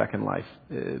in Second Life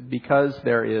because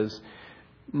there is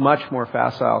much more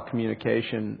facile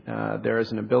communication. There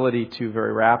is an ability to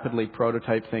very rapidly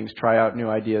prototype things, try out new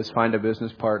ideas, find a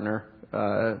business partner,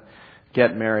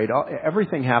 get married.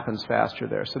 Everything happens faster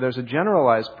there. So there's a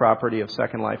generalized property of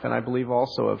Second Life, and I believe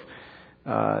also of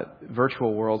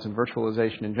virtual worlds and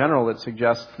virtualization in general that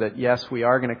suggests that, yes, we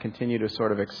are going to continue to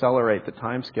sort of accelerate the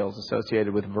timescales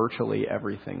associated with virtually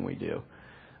everything we do.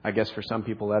 I guess for some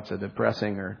people that's a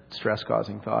depressing or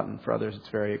stress-causing thought, and for others it's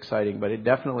very exciting, but it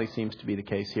definitely seems to be the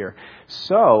case here.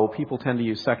 So people tend to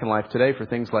use Second Life today for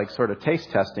things like sort of taste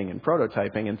testing and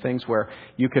prototyping and things where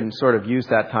you can sort of use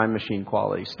that time machine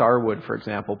quality. Starwood, for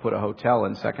example, put a hotel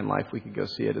in Second Life. We could go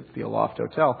see it at the Aloft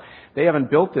Hotel. They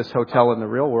haven't built this hotel in the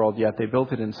real world yet. They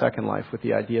built it in Second Life with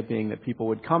the idea being that people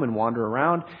would come and wander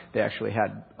around. They actually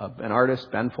had an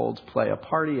artist, Ben Folds, play a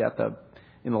party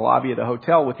in the lobby of the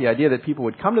hotel with the idea that people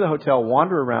would come to the hotel,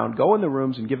 wander around, go in the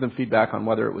rooms, and give them feedback on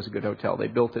whether it was a good hotel. They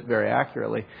built it very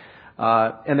accurately.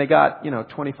 And they got,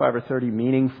 25 or 30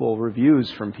 meaningful reviews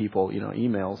from people,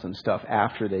 emails and stuff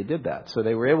after they did that. So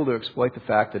they were able to exploit the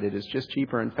fact that it is just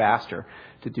cheaper and faster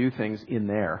to do things in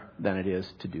there than it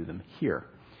is to do them here.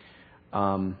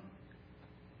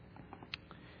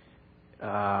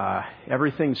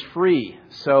 Everything's free.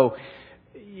 So,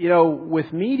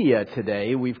 with media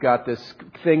today, we've got this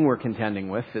thing we're contending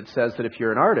with that says that if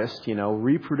you're an artist,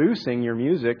 reproducing your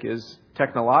music is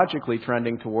technologically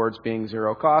trending towards being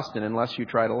zero cost. And unless you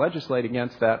try to legislate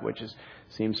against that, which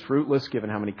seems fruitless given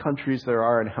how many countries there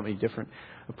are and how many different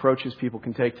approaches people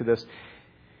can take to this,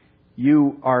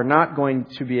 you are not going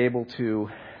to be able to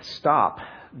stop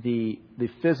the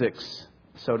physics,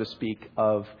 so to speak,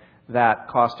 of that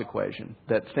cost equation,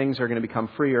 that things are going to become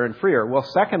freer and freer. Well,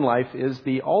 Second Life is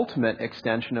the ultimate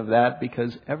extension of that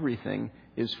because everything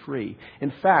is free.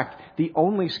 In fact, the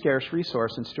only scarce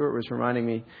resource, and Stuart was reminding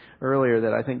me earlier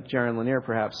that I think Jaron Lanier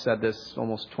perhaps said this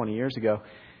almost 20 years ago,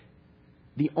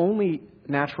 the only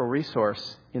natural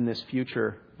resource in this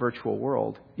future virtual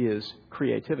world is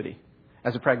creativity.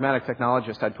 As a pragmatic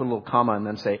technologist, I'd put a little comma and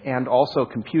then say, and also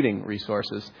computing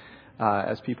resources.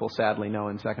 As people sadly know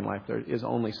in Second Life, there is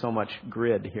only so much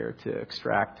grid here to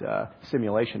extract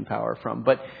simulation power from.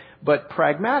 But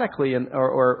pragmatically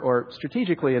or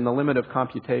strategically in the limit of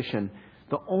computation,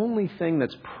 the only thing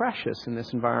that's precious in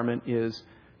this environment is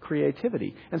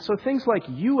creativity. And so things like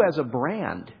you as a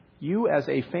brand, you as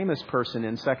a famous person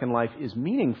in Second Life is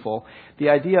meaningful.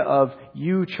 The idea of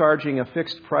you charging a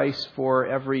fixed price for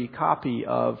every copy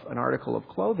of an article of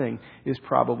clothing is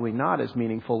probably not as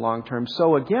meaningful long term.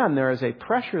 So again, there is a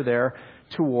pressure there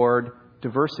toward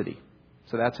diversity.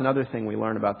 So that's another thing we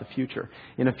learn about the future.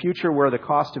 In a future where the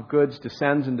cost of goods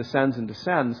descends and descends and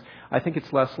descends, I think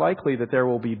it's less likely that there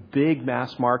will be big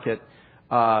mass market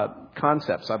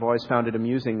concepts. I've always found it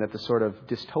amusing that the sort of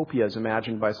dystopias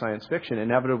imagined by science fiction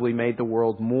inevitably made the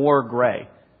world more gray,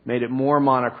 made it more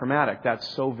monochromatic. That's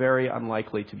so very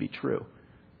unlikely to be true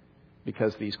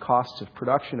because these costs of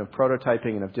production, of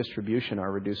prototyping, and of distribution are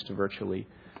reduced to virtually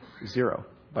zero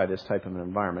by this type of an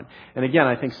environment. And again,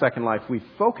 I think Second Life, we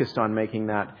focused on making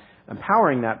that,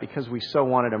 empowering that because we so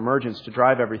wanted emergence to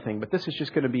drive everything. But this is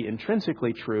just going to be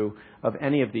intrinsically true of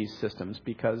any of these systems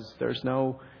because there's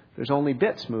only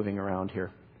bits moving around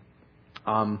here.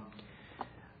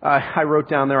 I wrote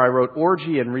down there,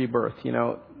 orgy and rebirth.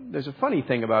 There's a funny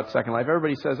thing about Second Life.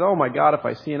 Everybody says, oh my God, if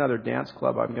I see another dance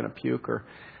club, I'm going to puke. Or,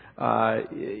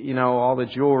 all the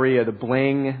jewelry or the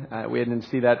bling. We didn't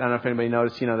see that. I don't know if anybody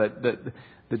noticed, that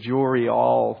the jewelry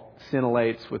all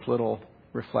scintillates with little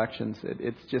reflections.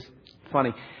 It's just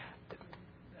funny.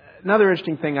 Another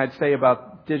interesting thing I'd say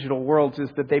about digital worlds is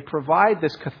that they provide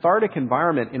this cathartic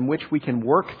environment in which we can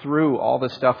work through all the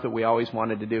stuff that we always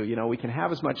wanted to do. We can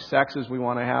have as much sex as we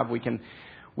want to have. We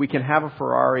can have a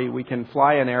Ferrari. We can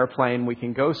fly an airplane. We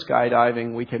can go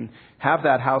skydiving. We can have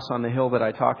that house on the hill that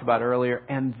I talked about earlier.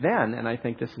 And then, and I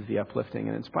think this is the uplifting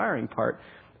and inspiring part,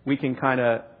 we can kind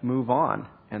of move on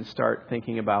and start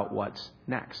thinking about what's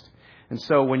next. And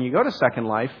so when you go to Second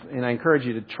Life, and I encourage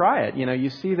you to try it, you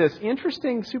see this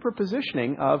interesting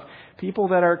superpositioning of people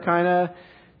that are kind of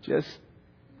just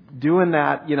doing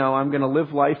that, I'm going to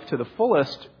live life to the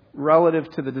fullest relative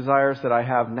to the desires that I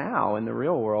have now in the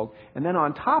real world. And then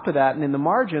on top of that, and in the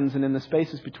margins and in the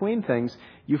spaces between things,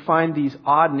 you find these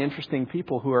odd and interesting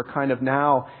people who are kind of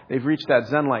now, they've reached that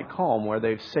Zen-like calm where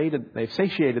they've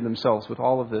satiated themselves with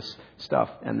all of this stuff,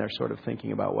 and they're sort of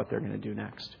thinking about what they're going to do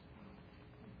next.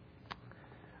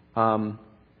 So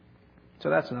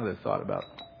that's another thought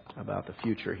about the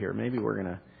future here. Maybe we're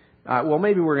going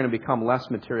to become less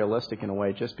materialistic in a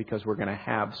way just because we're going to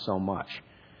have so much.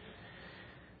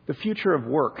 The future of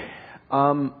work.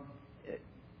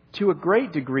 To a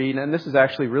great degree, and this has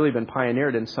actually really been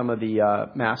pioneered in some of the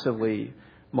massively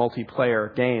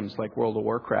multiplayer games like World of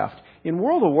Warcraft. In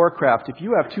World of Warcraft, if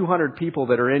you have 200 people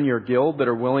that are in your guild that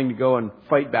are willing to go and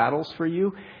fight battles for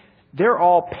you, they're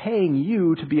all paying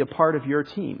you to be a part of your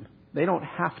team. They don't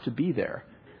have to be there.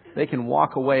 They can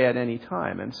walk away at any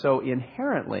time. And so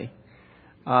inherently,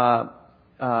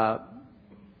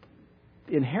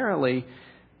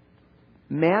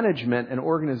 management and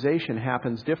organization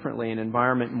happens differently in an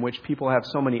environment in which people have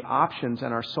so many options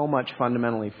and are so much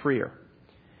fundamentally freer.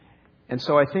 And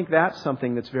so I think that's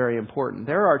something that's very important.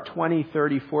 There are 20,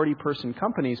 30, 40-person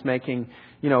companies making,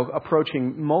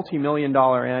 approaching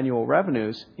multi-million-dollar annual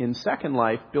revenues in Second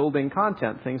Life, building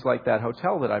content, things like that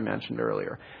hotel that I mentioned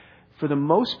earlier. For the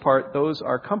most part, those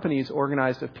are companies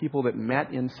organized of people that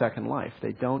met in Second Life.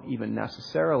 They don't even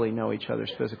necessarily know each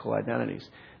other's physical identities.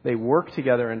 They work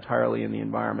together entirely in the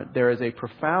environment. There is a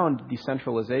profound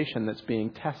decentralization that's being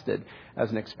tested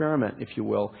as an experiment, if you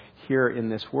will, here in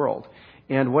this world.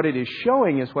 And what it is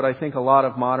showing is what I think a lot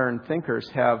of modern thinkers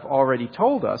have already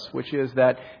told us, which is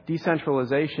that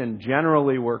decentralization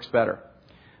generally works better.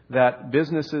 That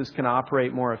businesses can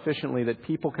operate more efficiently, that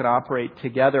people can operate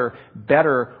together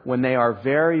better when they are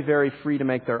very, very free to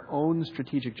make their own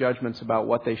strategic judgments about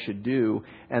what they should do.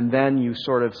 And then you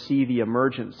sort of see the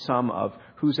emergent sum of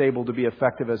who's able to be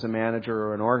effective as a manager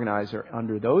or an organizer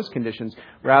under those conditions,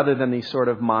 rather than these sort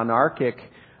of monarchic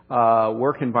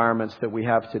work environments that we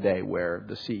have today, where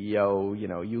the CEO,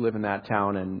 you live in that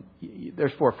town and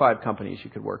there's 4 or 5 companies you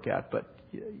could work at, but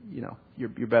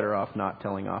you're better off not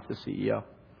telling off the CEO.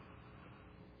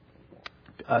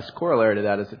 A corollary to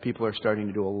that is that people are starting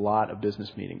to do a lot of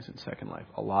business meetings in Second Life.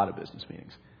 A lot of business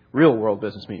meetings. Real world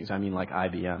business meetings. I mean like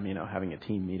IBM, having a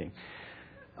team meeting.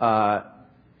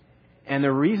 And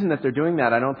the reason that they're doing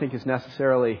that, I don't think, is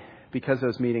necessarily because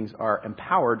those meetings are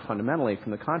empowered fundamentally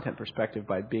from the content perspective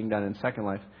by being done in Second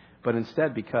Life, but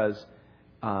instead because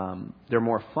they're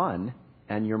more fun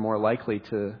and you're more likely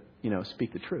to,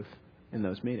 speak the truth in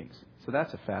those meetings. So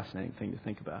that's a fascinating thing to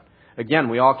think about. Again,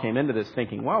 we all came into this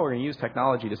thinking, well, we're going to use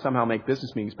technology to somehow make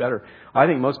business meetings better. I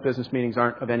think most business meetings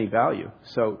aren't of any value,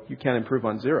 so you can't improve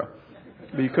on zero.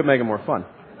 But you could make them more fun.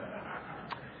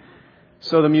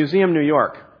 So the Museum New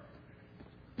York.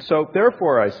 So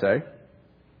therefore, I say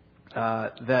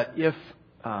that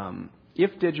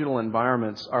if digital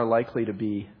environments are likely to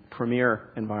be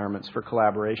premier environments for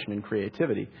collaboration and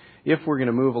creativity, if we're going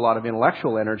to move a lot of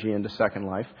intellectual energy into Second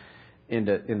Life,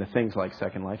 into things like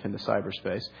Second Life, into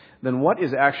cyberspace, then what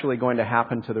is actually going to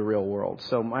happen to the real world?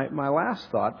 So my last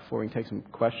thought, before we can take some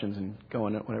questions and go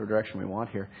in whatever direction we want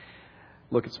here,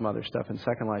 look at some other stuff in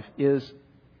Second Life, is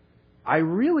I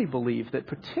really believe that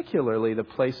particularly the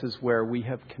places where we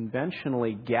have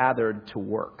conventionally gathered to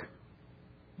work,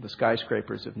 the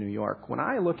skyscrapers of New York, when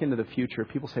I look into the future,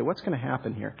 people say, what's going to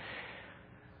happen here?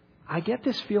 I get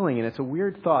this feeling, and it's a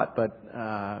weird thought, but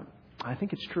I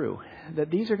think it's true, that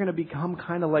these are going to become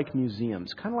kind of like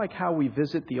museums, kind of like how we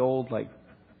visit the old,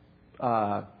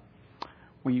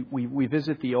 we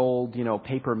visit the old,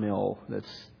 paper mill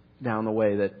that's down the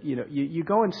way that, you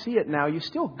go and see it now. You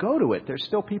still go to it. There's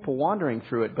still people wandering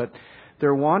through it, but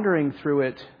they're wandering through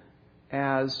it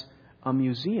as a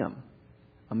museum,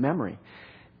 a memory.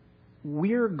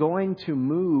 We're going to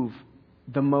move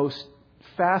the most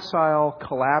facile,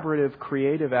 collaborative,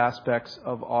 creative aspects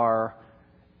of our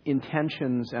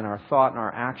intentions and our thought and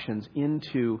our actions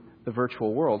into the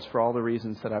virtual worlds for all the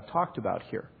reasons that I've talked about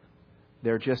here.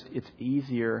 It's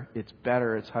easier, it's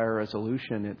better, it's higher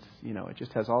resolution, it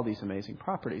just has all these amazing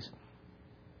properties.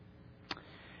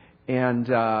 And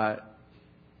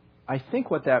I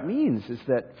think what that means is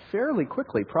that fairly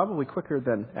quickly, probably quicker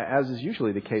than, as is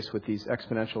usually the case with these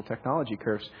exponential technology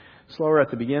curves, slower at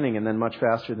the beginning and then much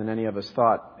faster than any of us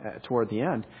thought toward the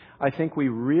end, I think we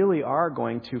really are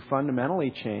going to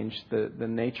fundamentally change the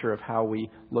nature of how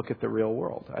we look at the real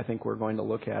world. I think we're going to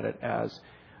look at it as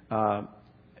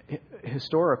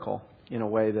historical in a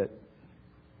way that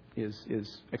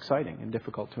is exciting and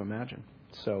difficult to imagine.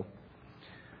 So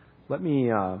let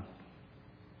me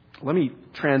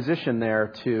transition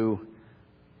there to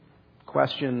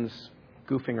questions,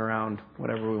 goofing around,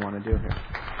 whatever we want to do here.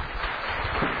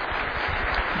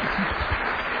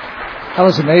 That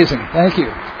was amazing. Thank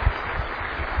you.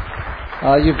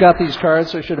 You've got these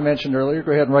cards I should have mentioned earlier.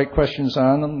 Go ahead and write questions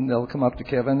on them. They'll come up to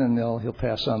Kevin, and he'll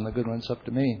pass on the good ones up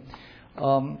to me.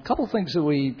 A couple of things that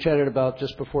we chatted about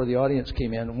just before the audience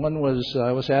came in. One was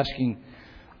I was asking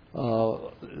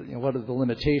what are the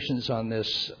limitations on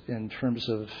this in terms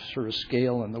of sort of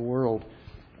scale in the world.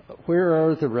 Where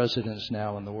are the residents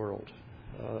now in the world?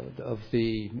 Of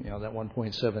the, that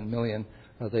 1.7 million,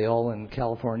 are they all in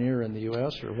California or in the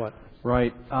U.S. or what?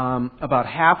 Right. About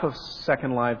half of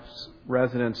Second Life's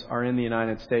residents are in the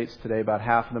United States today. About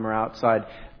half of them are outside.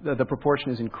 The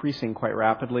proportion is increasing quite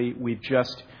rapidly. We've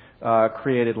just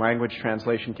created language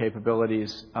translation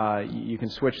capabilities. You can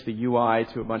switch the UI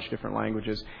to a bunch of different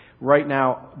languages. Right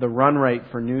now, the run rate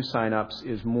for new signups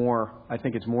is more, I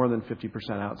think it's more than 50%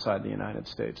 outside the United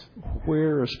States.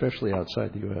 Where, especially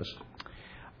outside the U.S.?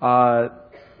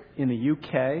 In the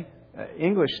UK,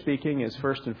 English speaking is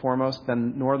first and foremost,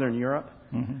 then Northern Europe.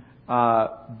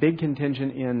 Mm-hmm. Big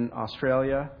contingent in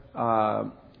Australia.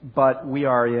 But we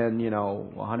are in,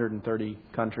 130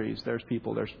 countries. There's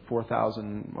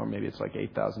 4,000, or maybe it's like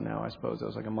 8,000 now, I suppose. That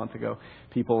was like a month ago.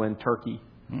 People in Turkey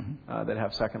that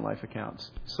have Second Life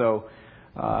accounts. So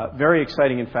very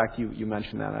exciting. In fact, you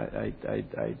mentioned that.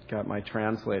 I got my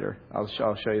translator. I'll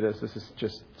show you this. This is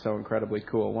just so incredibly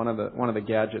cool. One of the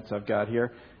gadgets I've got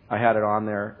here, I had it on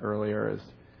there earlier,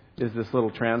 is this little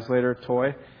translator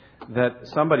toy that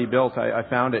somebody built. I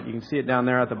found it. You can see it down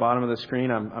there at the bottom of the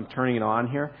screen. I'm turning it on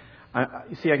here.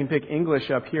 You see, I can pick English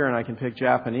up here, and I can pick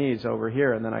Japanese over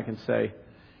here, and then I can say,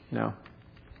 there's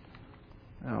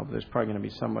probably going to be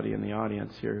somebody in the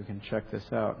audience here who can check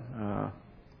this out.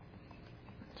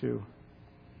 To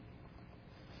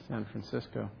San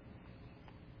Francisco.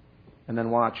 And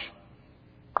then watch.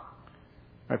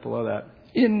 Right below that.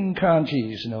 In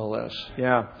kanjis, no less.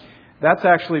 Yeah. That's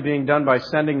actually being done by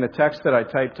sending the text that I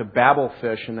typed to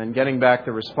Babelfish and then getting back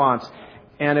the response.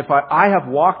 And if I have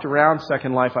walked around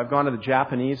Second Life, I've gone to the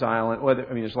Japanese island.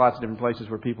 There's lots of different places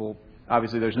where people,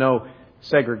 obviously there's no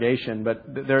segregation, but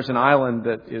there's an island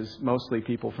that is mostly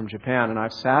people from Japan. And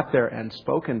I've sat there and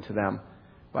spoken to them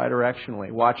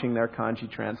bidirectionally, watching their kanji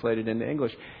translated into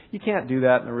English. You can't do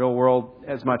that in the real world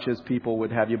as much as people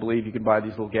would have you believe you could buy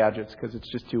these little gadgets because it's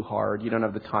just too hard. You don't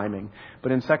have the timing.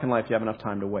 But in Second Life, you have enough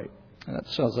time to wait. That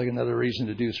sounds like another reason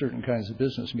to do certain kinds of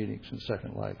business meetings in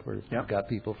Second Life, where you've got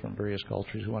people from various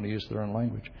cultures who want to use their own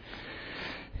language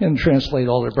and translate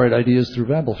all their bright ideas through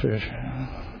Babelfish.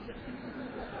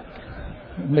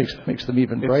 It makes them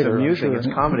even brighter. It's amusing. Sure. It's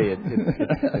comedy.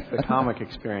 It's a comic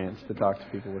experience to talk to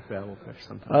people with Babelfish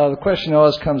sometimes. The question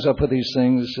always comes up with these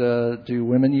things, do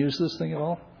women use this thing at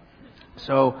all?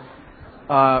 So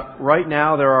right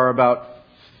now there are about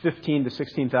 15 to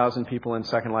 16,000 people in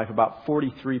Second Life. About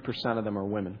 43% of them are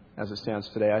women as it stands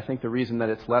today. I think the reason that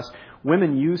it's less,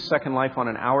 women use Second Life on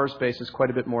an hours basis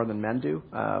quite a bit more than men do.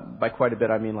 By quite a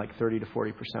bit, I mean like 30 to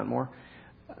 40% more.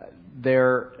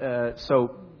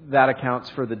 So that accounts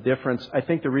for the difference. I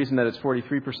think the reason that it's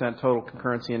 43% total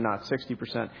concurrency and not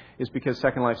 60% is because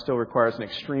Second Life still requires an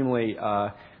extremely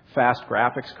fast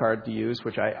graphics card to use,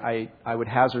 which I would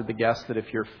hazard the guess that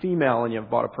if you're female and you've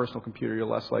bought a personal computer, you're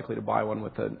less likely to buy one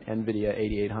with an NVIDIA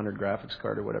 8800 graphics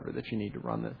card or whatever that you need to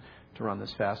run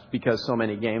this fast, because so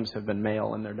many games have been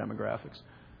male in their demographics.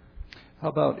 How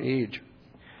about age?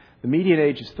 The median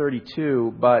age is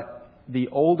 32, but the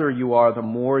older you are, the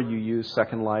more you use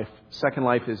Second Life. Second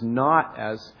Life is not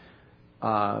as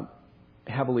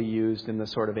heavily used in the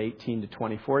sort of 18 to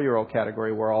 24-year-old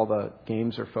category where all the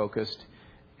games are focused.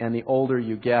 And the older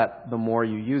you get, the more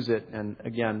you use it. And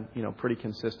again, pretty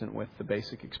consistent with the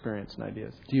basic experience and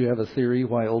ideas. Do you have a theory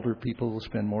why older people will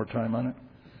spend more time on it?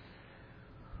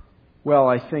 Well,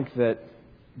 I think that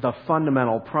the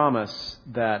fundamental promise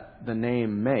that the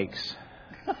name makes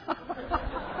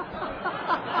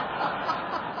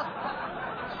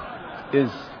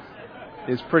is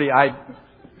pretty. I've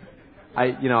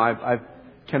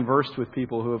conversed with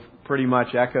people who have pretty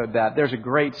much echoed that. There's a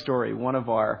great story. One of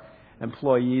our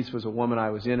employees was a woman. I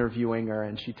was interviewing her,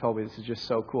 and she told me this is just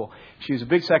so cool. She was a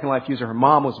big Second Life user. Her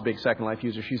mom was a big Second Life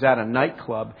user. She's at a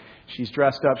nightclub. She's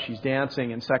dressed up. She's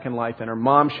dancing in Second Life, and her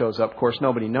mom shows up. Of course,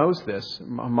 nobody knows this.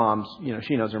 Mom's,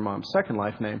 she knows her mom's Second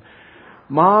Life name.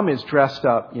 Mom is dressed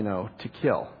up, to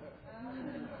kill.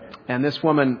 And this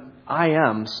woman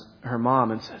IMs her mom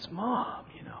and says, "Mom,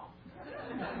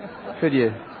 could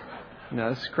you,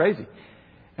 this is crazy."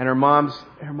 And her mom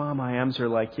IMs her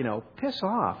like, "Piss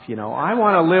off, I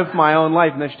want to live my own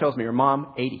life." And then she tells me, her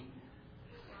mom, 80.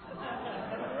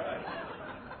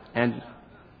 And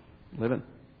living.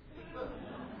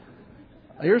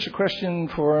 Here's a question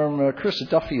from Chris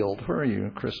Duffield. Where are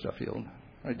you, Chris Duffield?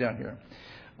 Right down here.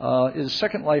 Is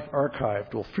Second Life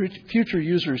archived? Will future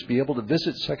users be able to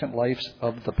visit Second Lives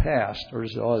of the past, or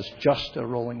is it just a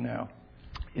rolling now?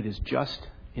 It is just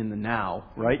in the now,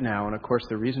 right now. And of course,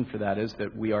 the reason for that is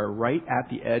that we are right at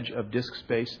the edge of disk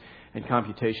space and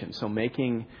computation. So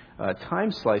making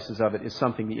time slices of it is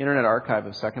something. The Internet Archive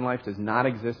of Second Life does not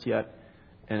exist yet,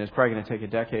 and it's probably going to take a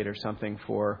decade or something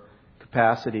for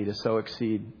capacity to so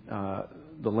exceed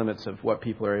the limits of what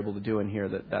people are able to do in here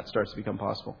that starts to become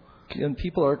possible. Can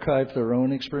people archive their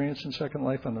own experience in Second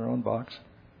Life on their own box?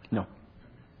 No.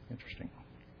 Interesting.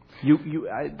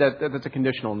 That's a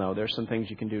conditional no. There's some things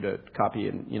you can do to copy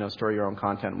and store your own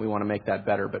content. And we want to make that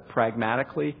better, but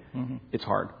pragmatically, it's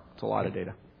hard. It's a lot of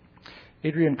data.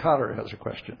 Adrian Cotter has a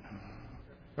question.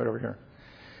 Right over here.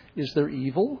 Is there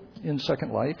evil in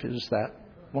Second Life? Is that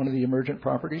one of the emergent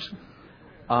properties?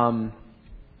 Yeah,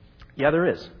 there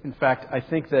is. In fact, I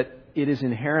think that it is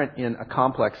inherent in a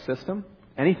complex system.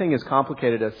 Anything as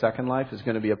complicated as Second Life is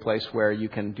going to be a place where you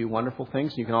can do wonderful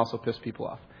things. You can also piss people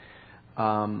off.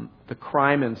 The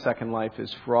crime in Second Life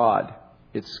is fraud.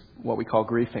 It's what we call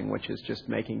griefing, which is just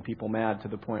making people mad to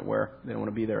the point where they don't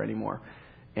want to be there anymore.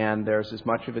 And there's as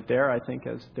much of it there, I think,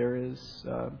 as there is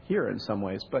here in some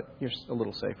ways, but you're a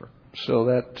little safer. So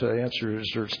that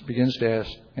begins to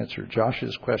answer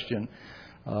Josh's question.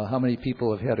 How many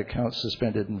people have had accounts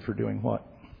suspended and for doing what?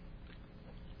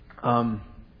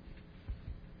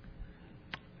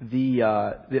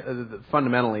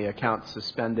 Fundamentally, accounts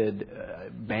suspended,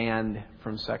 banned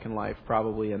from Second Life,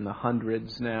 probably in the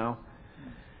hundreds now.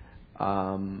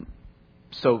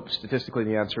 So statistically,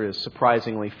 the answer is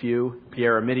surprisingly few.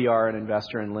 Pierre Midyar, an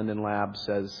investor in Linden Labs,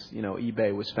 says,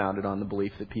 eBay was founded on the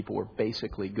belief that people were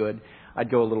basically good. I'd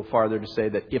go a little farther to say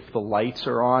that if the lights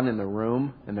are on in the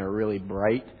room and they're really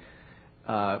bright,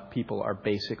 people are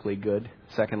basically good.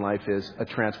 Second Life is a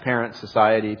transparent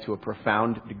society to a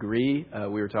profound degree.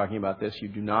 We were talking about this. You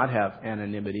do not have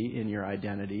anonymity in your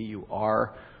identity. You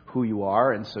are who you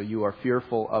are, and so you are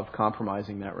fearful of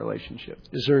compromising that relationship.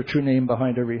 Is there a true name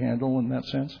behind every handle in that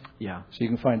sense? Yeah. So you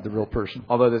can find the real person.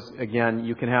 Although,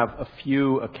 you can have a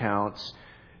few accounts.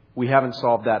 We haven't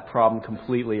solved that problem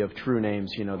completely of true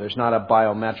names. There's not a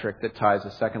biometric that ties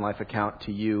a Second Life account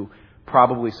to you.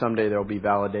 Probably someday there will be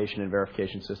validation and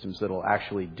verification systems that will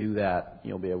actually do that.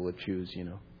 You'll be able to choose,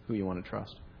 who you want to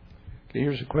trust. Okay,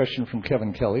 here's a question from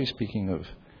Kevin Kelly, speaking of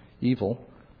evil.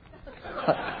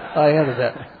 I added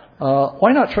that.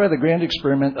 Why not try the grand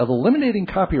experiment of eliminating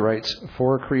copyrights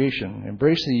for creation?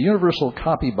 Embrace the universal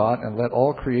copy bot and let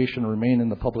all creation remain in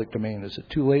the public domain. Is it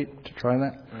too late to try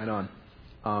that? Right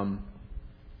on.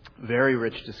 Very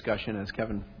rich discussion, as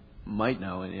Kevin might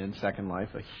know, in Second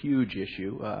Life, a huge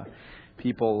issue.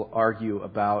 People argue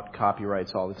about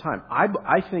copyrights all the time.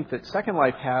 I think that Second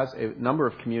Life has a number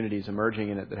of communities emerging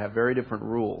in it that have very different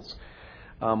rules.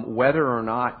 Whether or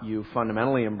not you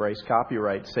fundamentally embrace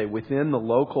copyright, say, within the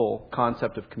local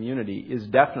concept of community, is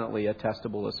definitely a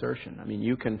testable assertion. I mean,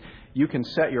 you can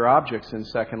set your objects in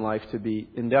Second Life to be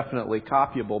indefinitely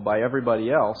copyable by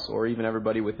everybody else, or even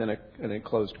everybody within an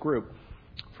enclosed group,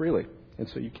 freely. And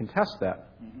so you can test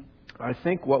that. Mm-hmm. I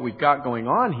think what we've got going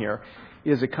on here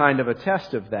is a kind of a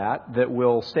test of that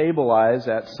will stabilize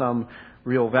at some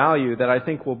real value that I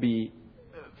think will be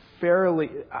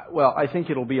I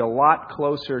think it'll be a lot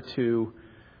closer to,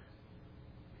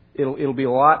 it'll be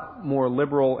a lot more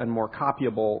liberal and more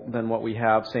copyable than what we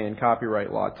have, say, in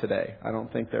copyright law today. I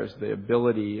don't think there's the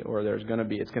ability, or it's going to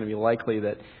be likely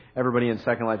that everybody in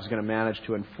Second Life is going to manage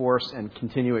to enforce and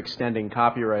continue extending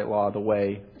copyright law the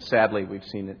way, sadly, we've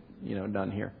seen it, done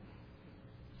here.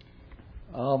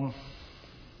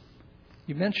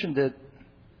 You mentioned that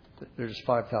there's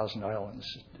 5,000 islands.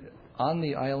 On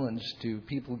the islands, do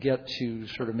people get to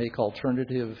sort of make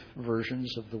alternative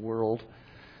versions of the world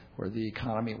where the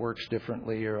economy works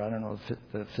differently, or I don't know, if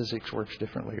the physics works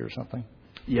differently or something?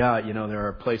 Yeah, there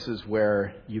are places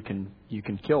where you can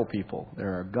kill people.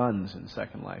 There are guns in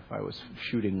Second Life. I was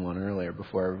shooting one earlier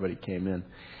before everybody came in.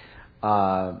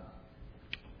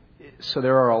 So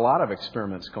there are a lot of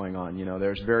experiments going on.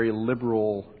 There's very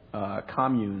liberal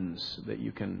communes that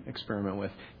you can experiment with.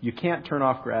 You can't turn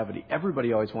off gravity.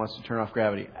 Everybody always wants to turn off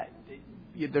gravity.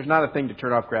 There's not a thing to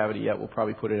turn off gravity yet. We'll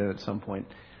probably put it in at some point.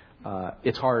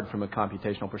 It's hard from a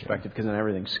computational perspective because then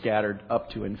everything's scattered up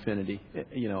to infinity,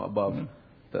 above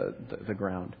the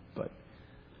ground. But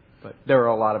there are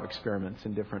a lot of experiments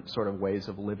in different sort of ways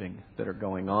of living that are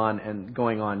going on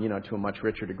to a much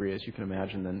richer degree, as you can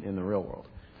imagine, than in the real world.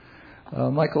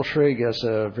 Michael Schrag has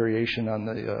a variation on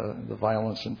the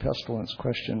violence and pestilence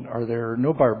question. Are there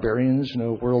no barbarians,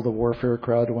 no World of Warfare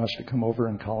crowd who wants to come over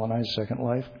and colonize Second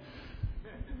Life?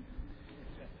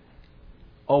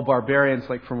 Oh, barbarians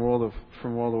like from World of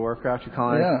Warcraft who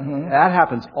colonize? Yeah. Mm-hmm. That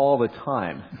happens all the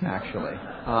time, actually.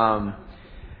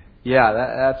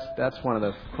 That's one of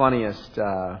the funniest.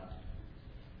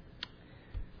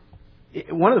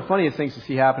 One of the funniest things to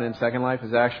see happen in Second Life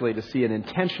is actually to see an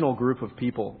intentional group of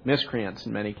people, miscreants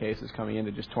in many cases, coming in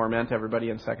to just torment everybody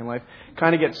in Second Life,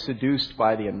 kind of get seduced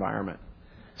by the environment.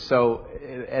 So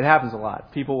it happens a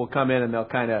lot. People will come in and they'll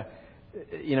kind of,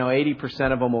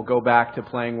 80% of them will go back to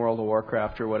playing World of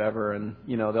Warcraft or whatever, and,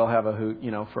 they'll have a hoot,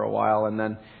 for a while, and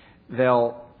then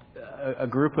they'll a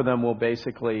group of them will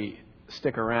basically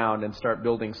stick around and start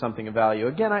building something of value.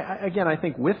 Again, I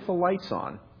think with the lights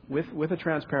on, with a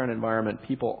transparent environment,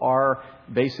 people are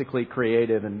basically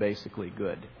creative and basically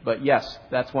good. But yes,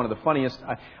 that's one of the funniest.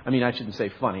 I shouldn't say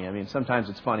funny. I mean, sometimes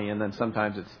it's funny, and then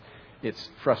sometimes it's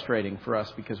frustrating for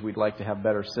us because we'd like to have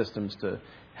better systems to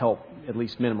help at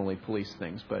least minimally police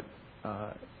things. But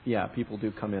yeah, people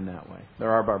do come in that way.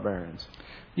 There are barbarians.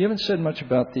 You haven't said much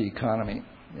about the economy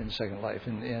in Second Life,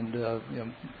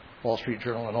 and Wall Street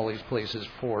Journal and all these places,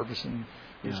 Forbes and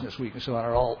Business Week and so on,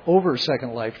 are all over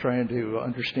Second Life trying to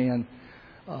understand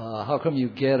how come you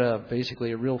get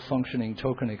basically a real functioning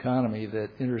token economy that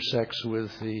intersects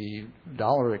with the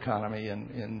dollar economy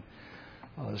in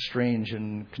strange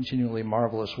and continually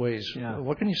marvelous ways. Yeah.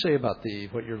 What can you say about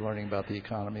what you're learning about the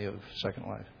economy of Second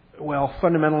Life? Well,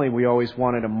 fundamentally, we always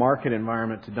wanted a market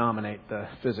environment to dominate the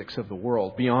physics of the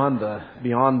world, beyond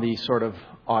the sort of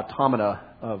automata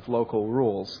of local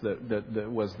rules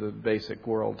that was the basic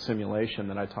world simulation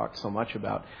that I talked so much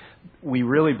about. We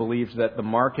really believed that the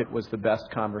market was the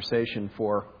best conversation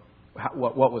for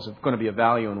what was going to be of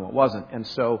value and what wasn't. And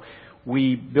so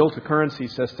we built a currency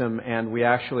system, and we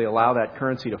actually allow that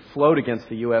currency to float against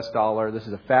the U.S. dollar. This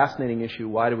is a fascinating issue.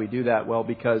 Why do we do that? Well,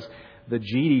 because the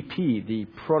GDP, the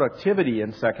productivity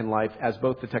in Second Life, as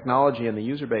both the technology and the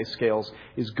user base scales,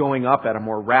 is going up at a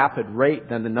more rapid rate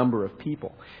than the number of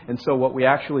people. And so what we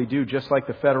actually do, just like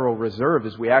the Federal Reserve,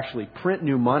 is we actually print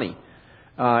new money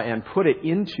and put it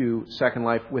into Second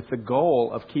Life with the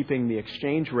goal of keeping the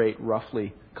exchange rate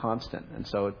roughly constant. And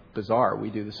so it's bizarre.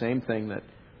 We do the same thing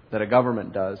that a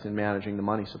government does in managing the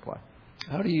money supply.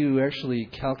 How do you actually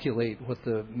calculate what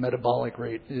the metabolic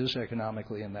rate is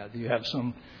economically in that? Do you have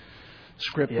some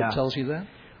script that tells you that?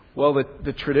 Well,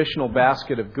 the traditional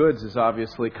basket of goods is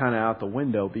obviously kind of out the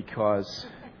window because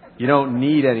you don't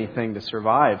need anything to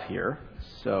survive here.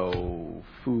 So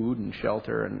food and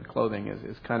shelter and clothing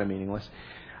is kind of meaningless.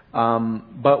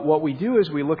 But what we do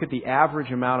is we look at the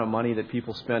average amount of money that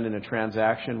people spend in a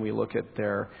transaction. We look at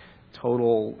their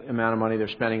total amount of money they're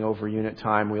spending over unit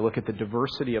time. We look at the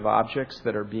diversity of objects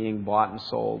that are being bought and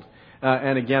sold.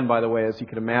 And again, by the way, as you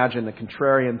can imagine, the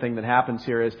contrarian thing that happens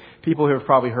here is people who have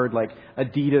probably heard like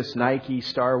Adidas, Nike,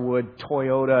 Starwood,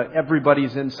 Toyota,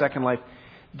 everybody's in Second Life.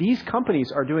 These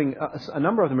companies are doing, a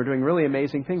number of them are doing really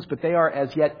amazing things, but they are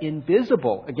as yet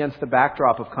invisible against the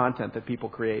backdrop of content that people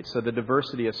create. So the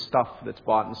diversity of stuff that's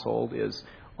bought and sold is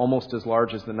almost as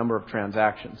large as the number of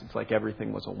transactions. It's like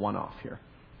everything was a one-off here.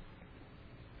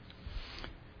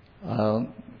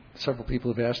 Several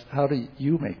people have asked, how do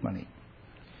you make money?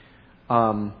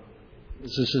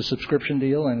 Is this a subscription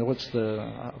deal, and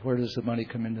where does the money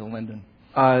come into Linden?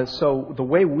 So the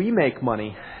way we make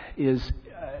money is,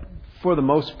 for the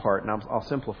most part, and I'll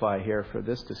simplify here for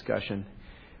this discussion,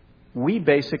 we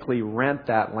basically rent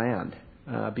that land.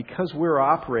 Because we're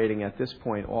operating at this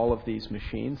point all of these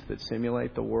machines that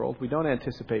simulate the world, we don't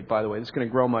anticipate, by the way, this is going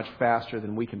to grow much faster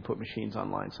than we can put machines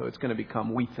online. So it's going to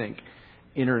become, we think,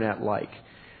 Internet-like.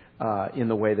 In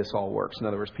the way this all works. In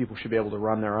other words, people should be able to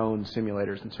run their own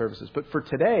simulators and services. But for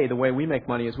today, the way we make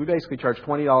money is we basically charge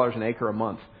 $20 an acre a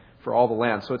month for all the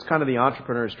land. So it's kind of the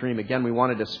entrepreneur's dream. Again, we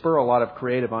wanted to spur a lot of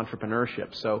creative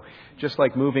entrepreneurship. So just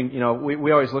like moving,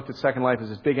 we always looked at Second Life as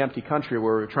this big empty country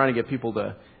where we were trying to get people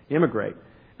to immigrate.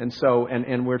 And so,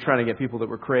 and we're trying to get people that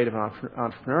were creative and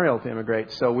entrepreneurial to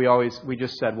immigrate. So we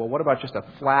just said, well, what about just a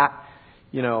flat,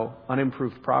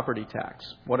 unimproved property tax?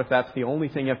 What if that's the only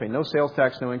thing you have to pay? No sales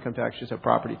tax, no income tax, just a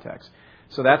property tax.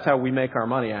 So that's how we make our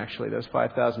money, actually. Those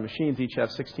 5,000 machines each have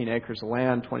 16 acres of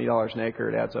land, $20 an acre.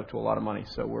 It adds up to a lot of money.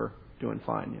 So we're doing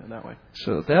fine that way.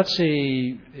 So that's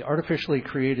a artificially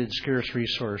created scarce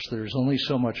resource. There's only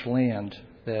so much land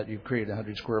that you've created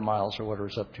 100 square miles or whatever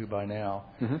it's up to by now.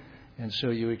 Mm-hmm. And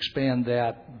so you expand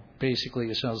that, basically,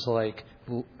 it sounds like,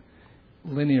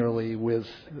 linearly with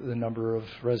the number of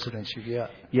residents you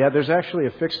get. Yeah, there's actually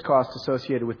a fixed cost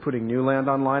associated with putting new land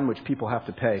online, which people have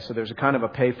to pay. So there's a kind of a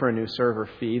pay for a new server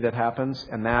fee that happens,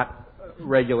 and that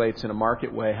regulates in a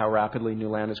market way how rapidly new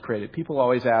land is created. People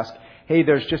always ask, hey,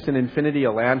 there's just an infinity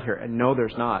of land here. And no,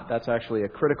 there's not. That's actually a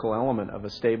critical element of a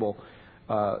stable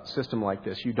system like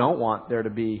this. You don't want there to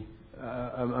be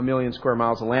a million square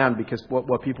miles of land, because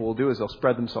what people will do is they'll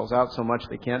spread themselves out so much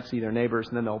they can't see their neighbors,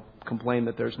 and then they'll complain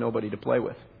that there's nobody to play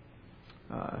with.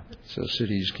 So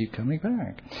cities keep coming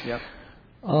back. Yep.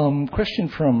 Question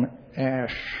from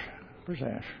Ash. Where's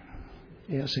Ash?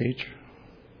 ASH.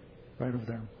 Right over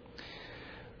there.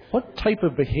 What type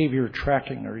of behavior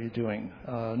tracking are you doing?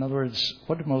 In other words,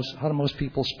 how do most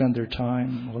people spend their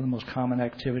time? What are the most common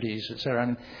activities, et cetera? I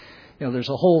mean, there's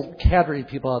a whole cadre of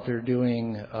people out there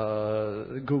doing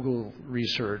Google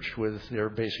research with their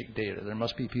basic data. There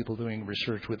must be people doing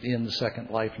research within the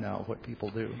Second Life now of what people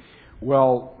do.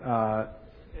 Well,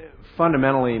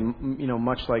 fundamentally,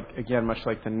 much like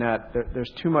the net,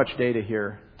 there's too much data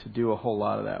here to do a whole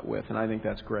lot of that with, and I think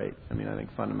that's great. I mean, I think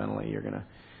fundamentally you're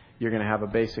gonna have a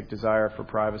basic desire for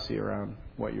privacy around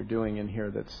what you're doing in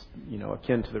here that's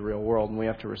akin to the real world, and we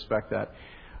have to respect that.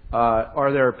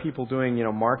 Are there people doing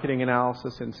marketing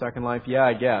analysis in Second Life? Yeah,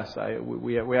 I guess.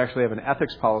 We actually have an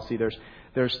ethics policy. There's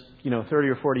 30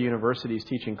 or 40 universities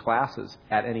teaching classes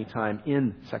at any time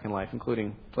in Second Life,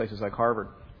 including places like Harvard.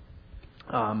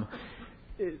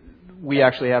 We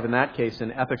actually have in that case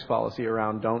an ethics policy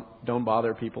around don't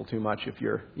bother people too much. If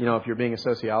you're being a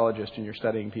sociologist and you're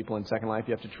studying people in Second Life,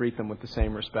 you have to treat them with the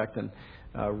same respect and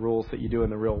rules that you do in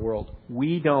the real world.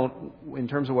 We don't, in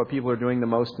terms of what people are doing the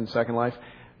most in Second Life.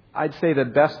 I'd say the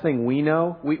best thing we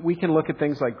know, we can look at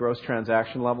things like gross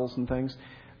transaction levels and things.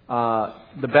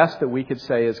 The best that we could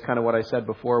say is kind of what I said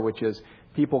before, which is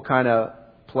people kind of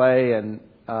play and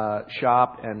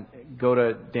shop and go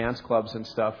to dance clubs and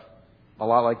stuff a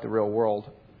lot like the real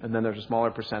world. And then there's a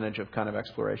smaller percentage of kind of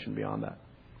exploration beyond that.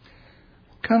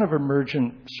 What kind of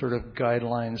emergent sort of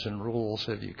guidelines and rules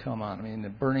have you come on? I mean, the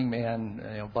Burning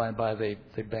Man, by and by they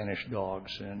banished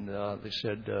dogs, and they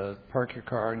said park your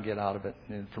car and get out of it,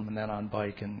 and from then on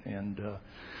bike and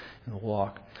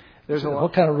walk.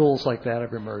 What kind of rules like that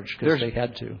have emerged? Because they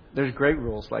had to. There's great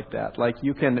rules like that. Like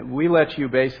we let you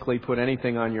basically put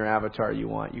anything on your avatar you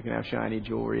want. You can have shiny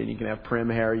jewelry and you can have prim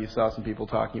hair. You saw some people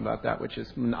talking about that, which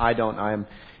is I don't. I'm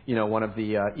one of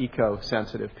the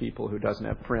eco-sensitive people who doesn't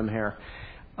have prim hair.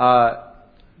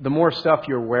 The more stuff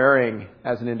you're wearing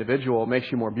as an individual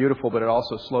makes you more beautiful, but it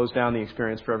also slows down the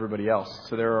experience for everybody else.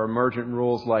 So there are emergent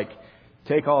rules like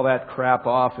take all that crap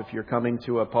off if you're coming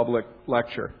to a public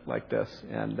lecture like this.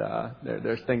 And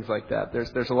there's things like that.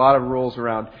 There's a lot of rules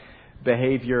around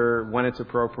behavior, when it's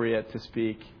appropriate to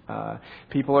speak.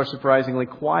 People are surprisingly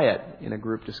quiet in a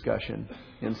group discussion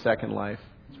in Second Life.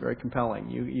 It's very compelling.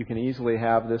 You can easily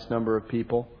have this number of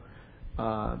people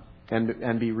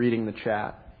and be reading the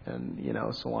chat. And,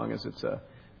 so long as it's a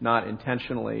not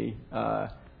intentionally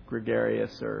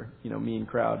gregarious or, mean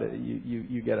crowd,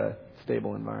 you get a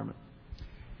stable environment.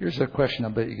 Here's a question I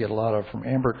bet you get a lot of from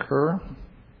Amber Kerr.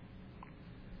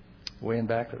 Way in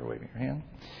back there, waving your hand.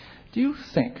 Do you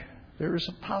think there is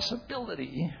a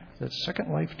possibility that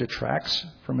Second Life detracts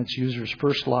from its users'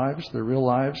 first lives, their real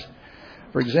lives?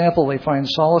 For example, they find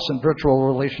solace in virtual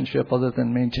relationship other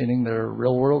than maintaining their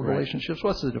real-world relationships.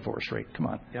 What's the divorce rate? Come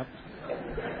on. Yep.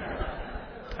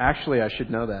 Actually, I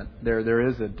should know that. There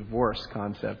is a divorce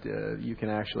concept. You can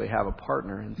actually have a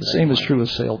partner. The same is true with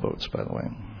sailboats, by the way.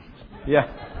 Yeah.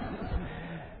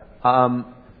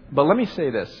 But let me say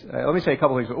this. Let me say a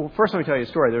couple things. Well, first, let me tell you a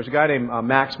story. There's a guy named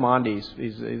Max Mondes.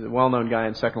 He's a well-known guy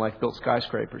in Second Life, built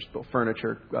skyscrapers, built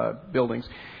furniture, buildings.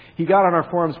 He got on our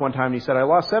forums one time and he said, I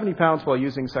lost 70 pounds while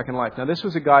using Second Life. Now, this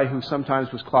was a guy who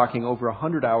sometimes was clocking over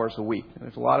 100 hours a week. And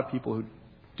there's a lot of people who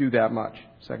do that much,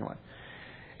 Second Life.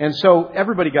 And so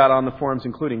everybody got on the forums,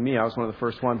 including me. I was one of the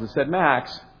first ones, and said,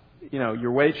 Max,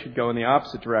 your weight should go in the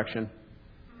opposite direction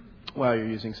while you're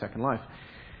using Second Life.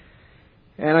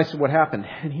 And I said, what happened?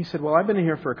 And he said, well, I've been in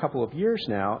here for a couple of years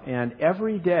now, and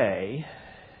every day,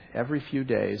 every few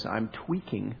days, I'm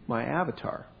tweaking my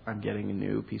avatar. I'm getting a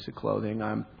new piece of clothing.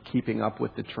 I'm keeping up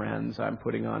with the trends. I'm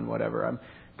putting on whatever. I'm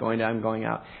going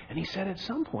out. And he said, at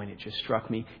some point, it just struck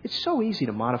me, it's so easy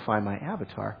to modify my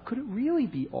avatar. Could it really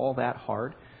be all that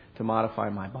hard to modify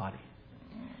my body?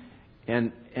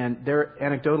 And there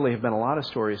anecdotally have been a lot of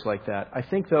stories like that. I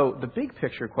think, though, the big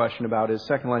picture question about is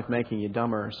Second Life making you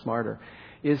dumber or smarter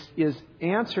is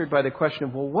answered by the question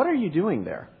of, well, what are you doing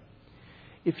there?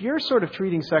 If you're sort of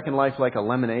treating Second Life like a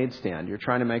lemonade stand, you're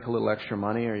trying to make a little extra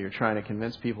money, or you're trying to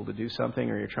convince people to do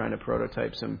something, or you're trying to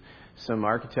prototype some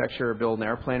architecture or build an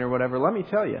airplane or whatever, let me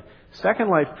tell you, Second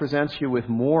Life presents you with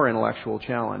more intellectual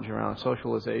challenge around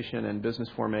socialization and business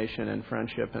formation and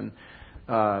friendship and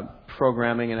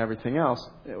programming and everything else,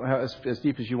 as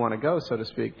deep as you want to go, so to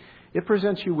speak. It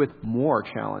presents you with more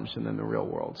challenge than in the real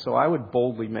world. So I would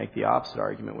boldly make the opposite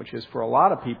argument, which is for a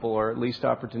lot of people, or at least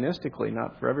opportunistically,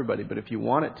 not for everybody, but if you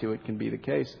want it to, it can be the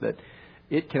case that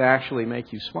it can actually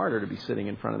make you smarter to be sitting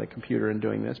in front of the computer and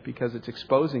doing this because it's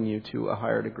exposing you to a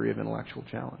higher degree of intellectual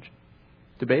challenge.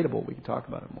 Debatable. We can talk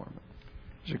about it more.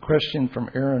 There's a question from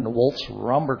Aaron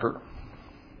Waltz-Romberger.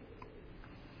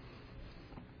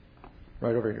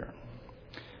 Right over here.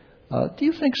 Do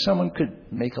you think someone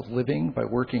could make a living by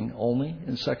working only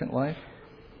in Second Life?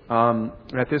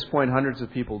 At this point, hundreds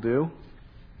of people do.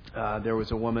 There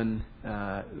was a woman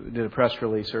did a press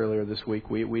release earlier this week.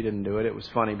 We didn't do it. It was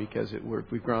funny because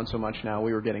we've grown so much now.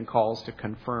 We were getting calls to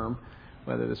confirm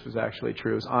whether this was actually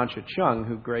true. It was Ansha Chung,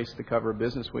 who graced the cover of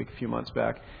Business Week a few months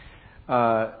back,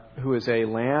 who is a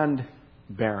land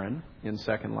baron in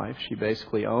Second Life. She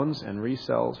basically owns and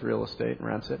resells real estate and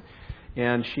rents it.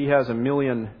 And she has $1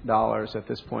 million at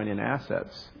this point in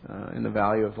assets, in the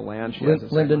value of the land she has.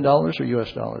 Linden dollars or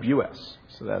U.S. dollars? U.S.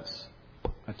 So that's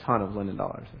a ton of Linden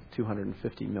dollars,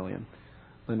 250 million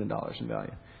Linden dollars in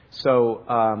value.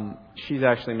 So she's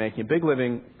actually making a big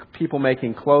living. People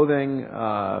making clothing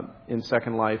in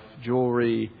Second Life,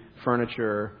 jewelry,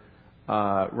 furniture,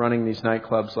 running these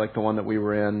nightclubs like the one that we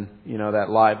were in. You know, that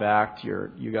live act.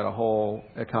 You got a whole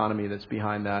economy that's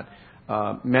behind that.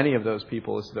 Many of those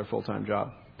people, this is their full-time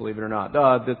job, believe it or not.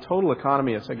 The total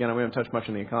economy is, again, we haven't touched much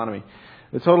on the economy.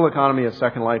 The total economy of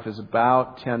Second Life is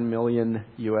about $10 million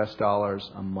U.S.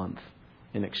 a month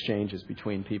in exchanges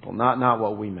between people. Not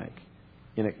what we make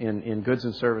in goods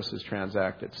and services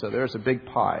transacted. So there's a big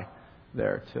pie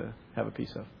there to have a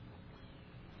piece of.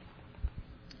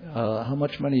 How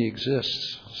much money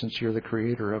exists since you're the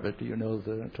creator of it? Do you know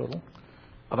the total?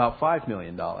 About $5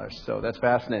 million. So that's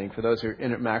fascinating. For those who are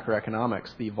in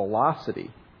macroeconomics, the velocity,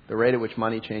 the rate at which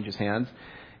money changes hands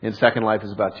in Second Life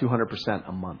is about 200%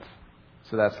 a month.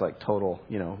 So that's like total,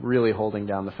 really holding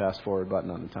down the fast forward button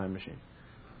on the time machine.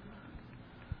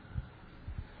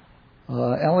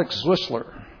 Alex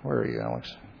Zwissler. Where are you,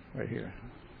 Alex? Right here.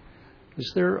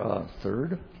 Is there a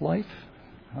third life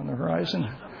on the horizon?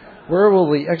 Where will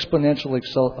the exponential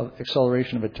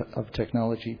acceleration of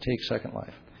technology take Second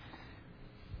Life?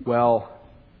 Well,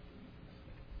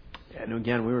 and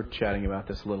again, we were chatting about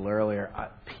this a little earlier.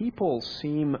 People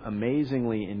seem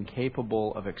amazingly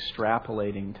incapable of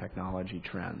extrapolating technology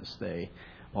trends. They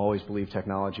always believe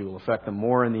technology will affect them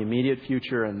more in the immediate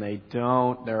future, and they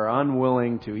don't. They're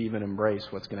unwilling to even embrace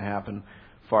what's going to happen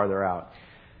farther out.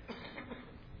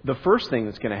 The first thing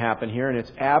that's going to happen here, and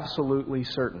it's absolutely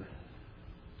certain,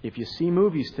 if you see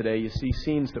movies today, you see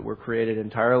scenes that were created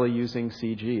entirely using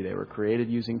CG. They were created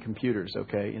using computers,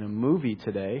 okay? In a movie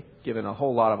today, given a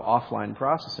whole lot of offline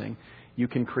processing, you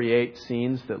can create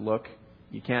scenes that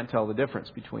you can't tell the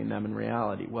difference between them and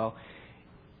reality. Well,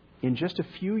 in just a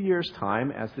few years'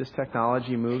 time, as this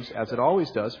technology moves, as it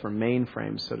always does, from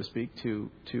mainframes, so to speak,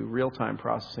 to real-time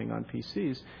processing on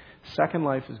PCs, Second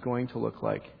Life is going to look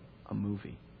like a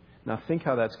movie. Now, think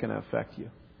how that's going to affect you.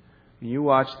 When you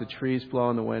watch the trees blow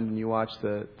in the wind and you watch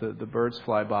the birds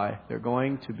fly by, they're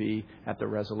going to be at the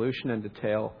resolution and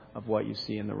detail of what you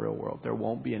see in the real world. There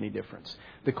won't be any difference.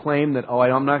 The claim that,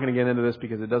 I'm not going to get into this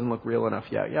because it doesn't look real enough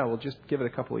yet. Yeah, well, just give it a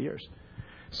couple of years.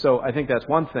 So I think that's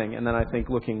one thing. And then I think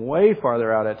looking way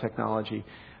farther out at technology,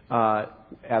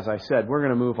 as I said, we're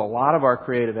going to move a lot of our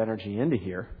creative energy into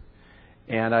here.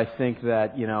 And I think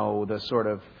that, the sort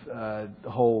of the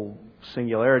whole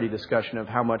singularity discussion of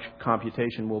how much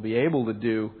computation we'll be able to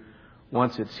do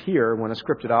once it's here, when a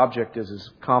scripted object is as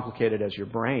complicated as your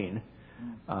brain,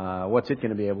 what's it going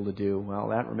to be able to do? Well,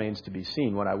 that remains to be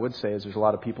seen. What I would say is there's a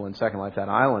lot of people in Second Life. That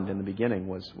island in the beginning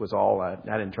was all, I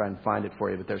didn't try and find it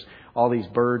for you, but there's all these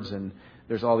birds and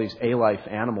there's all these A-life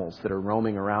animals that are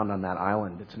roaming around on that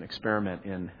island. It's an experiment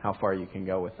in how far you can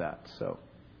go with that. So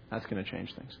that's going to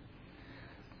change things.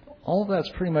 All of that's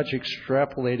pretty much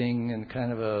extrapolating in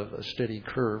kind of a steady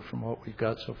curve from what we've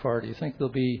got so far. Do you think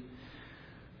there'll be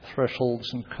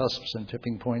thresholds and cusps and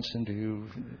tipping points into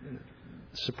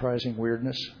surprising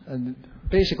weirdness? And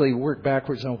basically work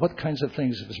backwards on what kinds of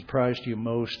things have surprised you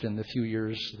most in the few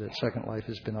years that Second Life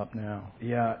has been up now?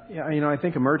 Yeah. I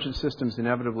think emergent systems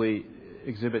inevitably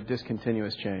exhibit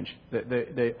discontinuous change.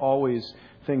 They always,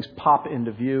 things pop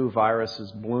into view,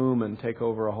 viruses bloom and take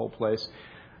over a whole place.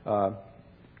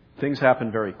 Things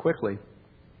happen very quickly.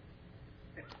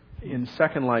 In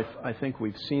Second Life, I think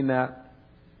we've seen that.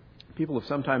 People have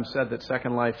sometimes said that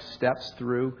Second Life steps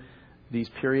through these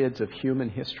periods of human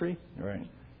history, right,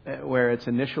 where it's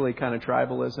initially kind of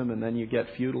tribalism and then you get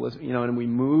feudalism, and we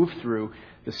move through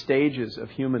the stages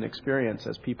of human experience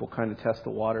as people kind of test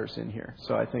the waters in here.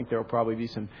 So I think there will probably be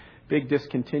some big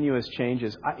discontinuous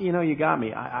changes. You got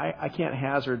me. I can't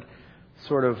hazard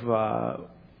sort of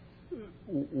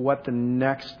what the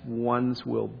next ones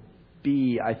will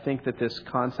be. I think that this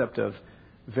concept of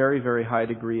very, very high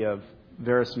degree of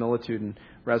verisimilitude and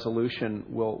resolution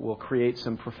will create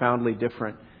some profoundly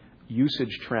different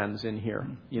usage trends in here.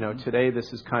 Today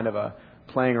this is kind of a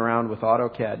playing around with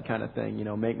AutoCAD kind of thing,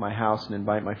 make my house and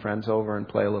invite my friends over and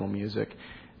play a little music.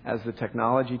 As the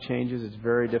technology changes, it's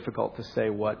very difficult to say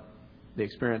what the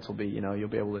experience will be. You'll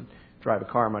be able to drive a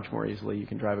car much more easily. You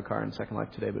can drive a car in Second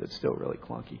Life today, but it's still really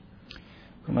clunky.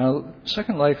 Now,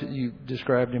 Second Life you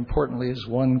described importantly as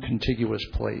one contiguous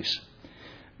place.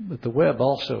 But the web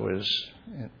also is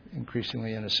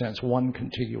increasingly, in a sense, one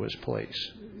contiguous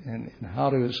place. And how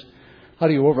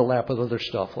do you overlap with other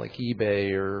stuff like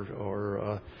eBay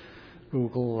or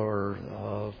Google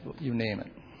or you name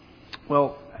it?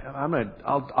 Well, I'm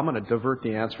going to divert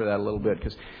the answer to that a little bit,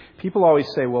 because people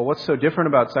always say, well, what's so different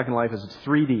about Second Life is it's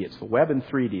 3D. It's the web in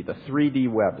 3D, the 3D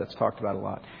web that's talked about a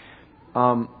lot.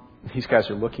 These guys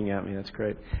are looking at me. That's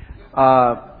great.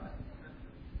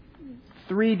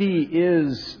 3D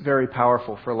is very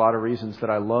powerful for a lot of reasons that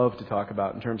I love to talk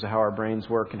about in terms of how our brains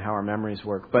work and how our memories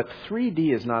work. But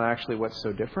 3D is not actually what's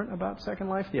so different about Second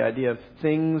Life. The idea of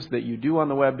things that you do on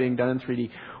the web being done in 3D.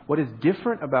 What is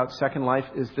different about Second Life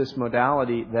is this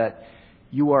modality that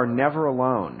you are never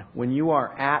alone. When you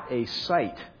are at a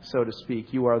site, so to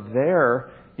speak, you are there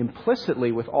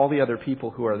implicitly with all the other people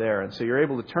who are there. And so you're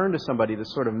able to turn to somebody,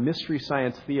 this sort of mystery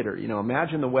science theater. You know,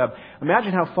 imagine the web.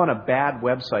 Imagine how fun a bad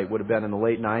website would have been in the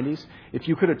late 90s if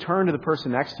you could have turned to the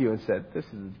person next to you and said, this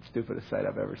is the stupidest site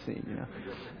I've ever seen, you know.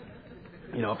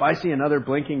 You know, if I see another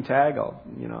blinking tag,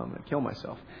 I'm going to kill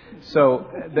myself. So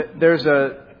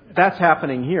that's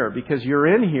happening here because you're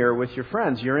in here with your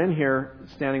friends. You're in here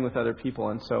standing with other people.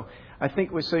 And so I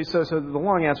think, so the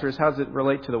long answer is, how does it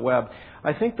relate to the web?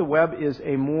 I think the web is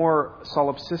a more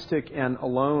solipsistic and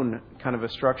alone kind of a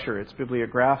structure. It's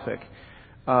bibliographic.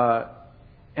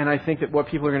 And I think that what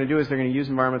people are going to do is they're going to use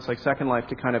environments like Second Life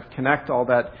to kind of connect all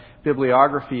that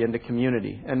bibliography into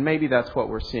community. And maybe that's what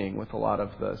we're seeing with a lot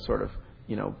of the sort of,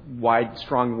 wide,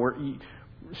 strong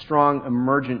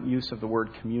emergent use of the word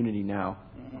community now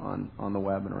on the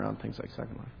web and around things like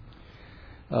Second Life.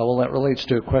 Well, that relates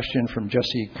to a question from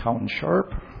Jesse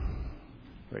Cowan-Sharp,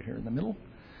 right here in the middle.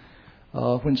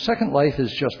 When Second Life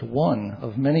is just one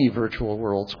of many virtual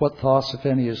worlds, what thoughts, if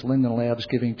any, is Linden Labs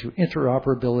giving to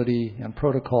interoperability and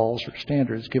protocols or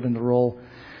standards, given the role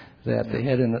that they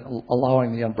had in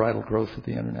allowing the unbridled growth of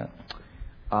the Internet?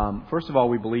 First of all,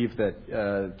 we believe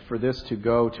that for this to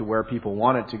go to where people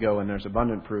want it to go, and there's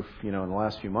abundant proof, in the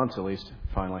last few months at least,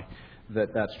 finally,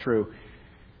 that's true.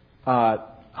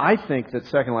 I think that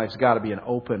Second Life's got to be an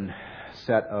open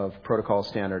set of protocol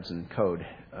standards and code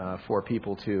for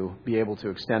people to be able to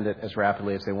extend it as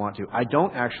rapidly as they want to. I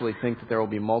don't actually think that there will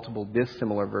be multiple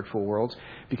dissimilar virtual worlds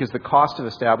because the cost of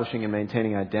establishing and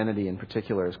maintaining identity in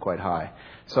particular is quite high.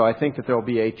 So I think that there will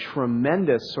be a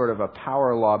tremendous sort of a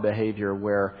power law behavior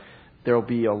where there will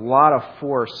be a lot of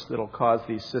force that will cause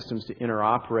these systems to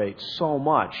interoperate so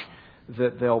much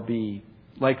that they'll be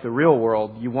like the real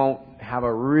world. You won't have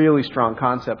a really strong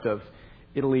concept of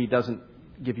Italy doesn't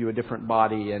give you a different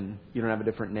body and you don't have a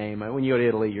different name. When you go to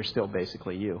Italy, you're still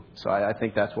basically you. So I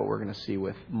think that's what we're going to see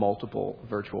with multiple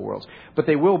virtual worlds. But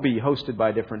they will be hosted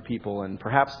by different people, and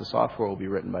perhaps the software will be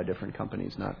written by different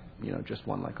companies, not just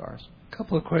one like ours. A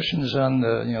couple of questions on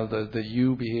the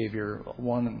you behavior.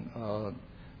 One,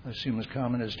 I assume is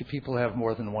common, is do people have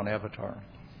more than one avatar?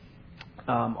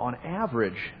 On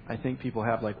average, I think people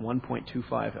have like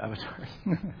 1.25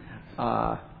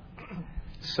 avatars.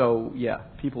 So, yeah,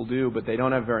 people do, but they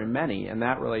don't have very many. And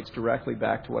that relates directly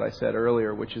back to what I said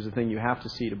earlier, which is the thing you have to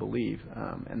see to believe.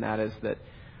 And that is that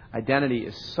identity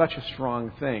is such a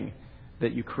strong thing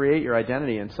that you create your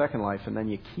identity in Second Life and then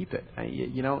you keep it.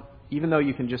 Even though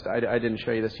you can just, I didn't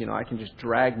show you this, I can just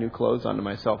drag new clothes onto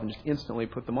myself and just instantly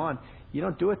put them on. You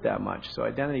don't do it that much. So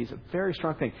identity is a very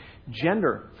strong thing.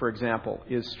 Gender, for example,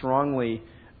 is strongly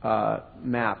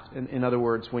mapped. In other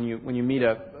words, when you meet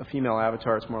a female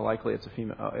avatar, it's more likely it's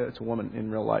a woman in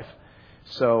real life.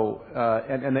 So,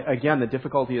 and again, the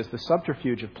difficulty is the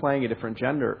subterfuge of playing a different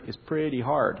gender is pretty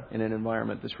hard in an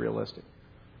environment that's realistic.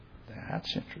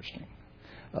 That's interesting.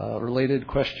 Related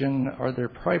question, are there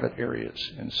private areas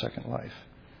in Second Life?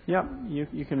 Yeah,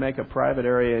 you can make a private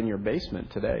area in your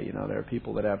basement today. There are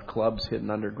people that have clubs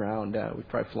hidden underground. We've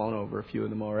probably flown over a few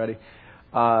of them already.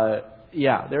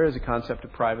 Yeah, there is a concept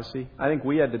of privacy. I think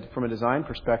we had from a design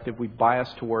perspective, we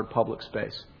biased toward public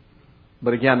space.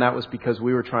 But again, that was because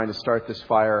we were trying to start this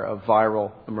fire of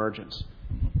viral emergence.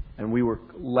 And we were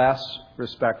less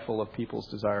respectful of people's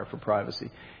desire for privacy.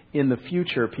 In the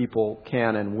future, people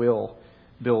can and will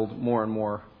build more and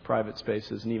more private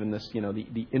spaces. And even this,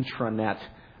 the intranet,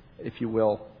 if you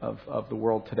will, of the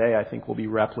world today, I think will be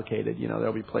replicated.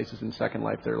 There'll be places in Second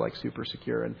Life that are like super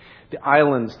secure. And the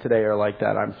islands today are like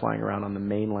that. I'm flying around on the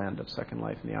mainland of Second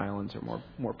Life, and the islands are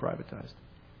more privatized.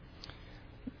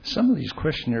 Some of these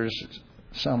questionnaires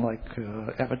sound like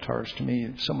avatars to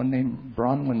me. Someone named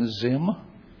Bronwyn Zim.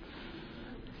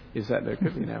 Is that there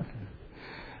could be an avatar?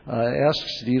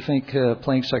 asks, do you think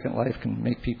playing Second Life can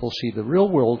make people see the real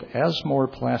world as more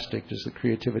plastic? Does the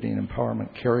creativity and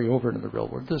empowerment carry over into the real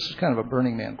world? This is kind of a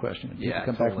Burning Man question. Do you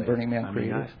come back from Burning Man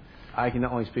creative? I can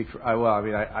only speak for,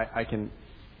 I can,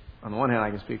 on the one hand, I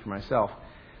can speak for myself.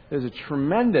 There's a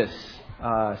tremendous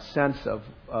sense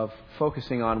of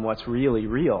focusing on what's really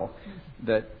real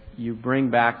that you bring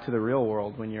back to the real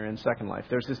world when you're in Second Life.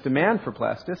 There's this demand for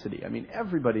plasticity. I mean,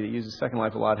 everybody that uses Second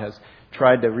Life a lot has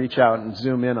tried to reach out and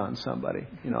zoom in on somebody,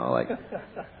 like,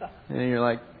 and you're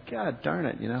like, God darn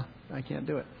it, I can't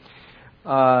do it.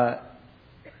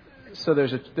 So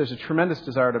there's a tremendous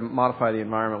desire to modify the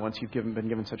environment once you've been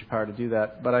given such a power to do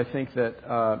that. But I think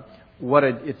that what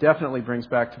it definitely brings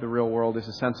back to the real world is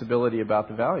a sensibility about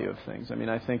the value of things. I mean,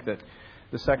 I think that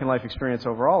the Second Life experience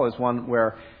overall is one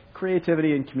where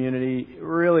creativity and community,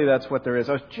 really that's what there is.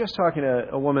 I was just talking to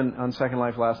a woman on Second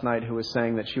Life last night who was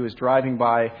saying that she was driving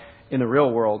by in the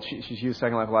real world. She's used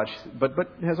Second Life a lot, but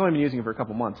has only been using it for a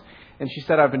couple months. And she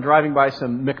said, I've been driving by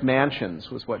some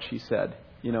McMansions, was what she said.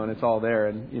 And it's all there.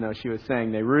 And, she was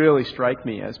saying they really strike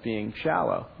me as being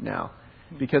shallow now.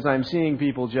 Because I'm seeing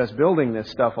people just building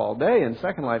this stuff all day in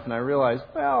Second Life, and I realize,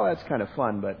 well, that's kind of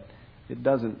fun, but it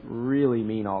doesn't really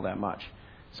mean all that much.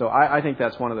 So I think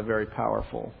that's one of the very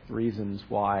powerful reasons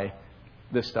why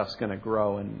this stuff's going to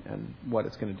grow and what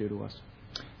it's going to do to us.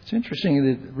 It's interesting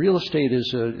that real estate is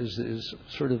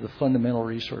sort of the fundamental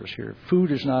resource here.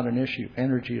 Food is not an issue.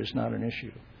 Energy is not an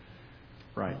issue.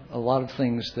 Right. A lot of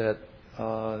things that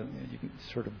you can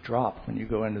sort of drop when you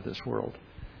go into this world.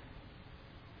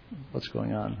 What's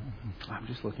going on? I'm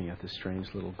just looking at this strange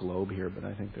little globe here, but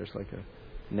I think there's like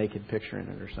a naked picture in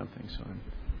it or something, so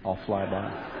I'll fly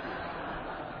by.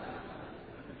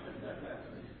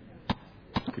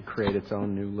 Could create its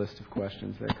own new list of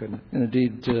questions there, couldn't it? And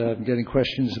indeed, I'm getting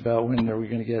questions about when are we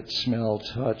going to get smell,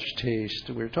 touch, taste.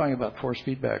 We were talking about force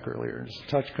feedback earlier. Is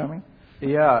touch coming?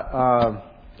 Yeah.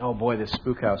 Oh boy, this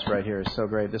spook house right here is so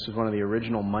great. This was one of the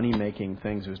original money-making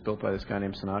things. It was built by this guy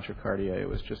named Sinatra Cartier. It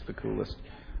was just the coolest.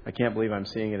 I can't believe I'm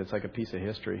seeing it. It's like a piece of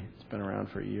history. It's been around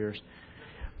for years.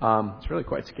 It's really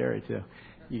quite scary too.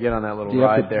 You get on that little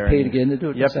ride there. Do you have to pay to get into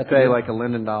it? You have to pay like a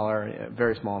Linden dollar, a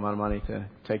very small amount of money to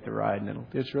take the ride, and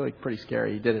it's really pretty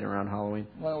scary. You did it around Halloween.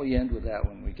 Why don't we end with that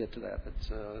when we get to that?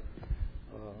 But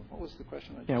what was the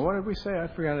question? What did we say? I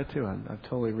forgot it too. I've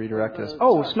totally redirected us.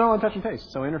 Smell and touch and taste.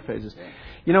 So interfaces.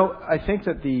 Yeah. I think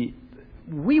that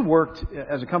we worked,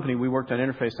 as a company, we worked on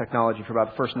interface technology for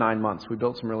about the first 9 months. We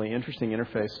built some really interesting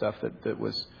interface stuff that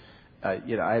was, I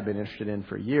had been interested in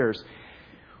for years.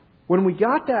 When we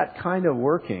got that kind of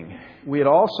working, we had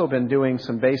also been doing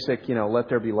some basic, let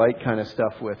there be light kind of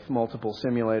stuff with multiple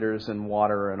simulators and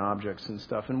water and objects and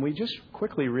stuff. And we just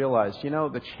quickly realized,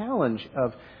 the challenge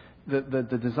of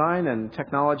the design and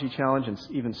technology challenge and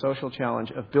even social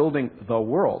challenge of building the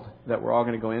world that we're all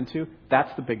going to go into,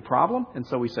 that's the big problem. And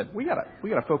so we said, we got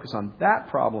to focus on that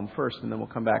problem first, and then we'll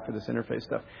come back to this interface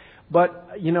stuff.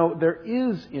 But, there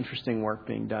is interesting work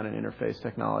being done in interface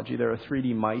technology. There are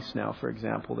 3D mice now, for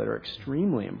example, that are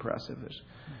extremely impressive. There's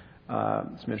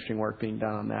some interesting work being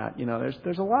done on that.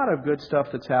 There's a lot of good stuff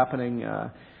that's happening.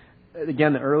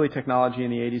 Again, the early technology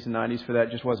in the 80s and 90s for that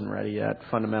just wasn't ready yet.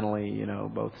 Fundamentally,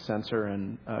 both sensor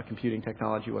and computing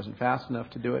technology wasn't fast enough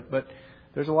to do it. But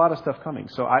there's a lot of stuff coming.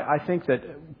 So I think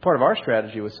that part of our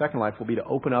strategy with Second Life will be to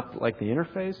open up like the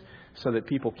interface so that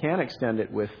people can extend it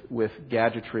with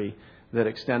gadgetry that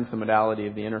extends the modality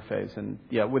of the interface. And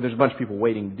there's a bunch of people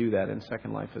waiting to do that in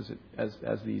Second Life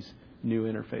as these new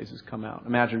interfaces come out.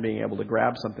 Imagine being able to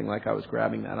grab something like I was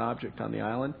grabbing that object on the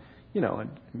island,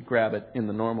 and grab it in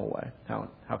the normal way.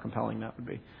 How compelling that would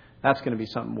be. That's going to be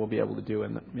something we'll be able to do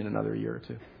in another year or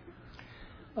two.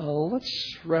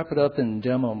 Let's wrap it up in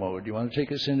demo mode. Do you want to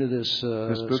take us into this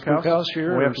spook house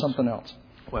here or something else?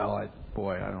 Well, I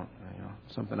don't.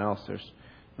 Something else. There's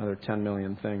another 10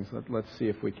 million things. Let's see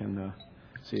if we can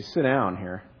see. Sit down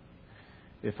here,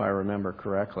 if I remember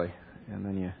correctly, and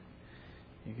then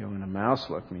you go into mouse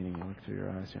look, meaning you look through your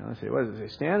eyes. Let's see. What does it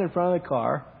say? Stand in front of the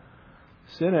car,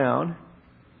 sit down,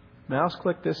 mouse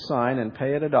click this sign, and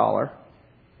pay it $1,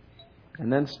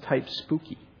 and then type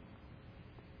spooky.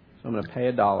 So I'm going to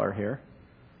pay $1 here.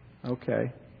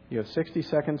 Okay. You have 60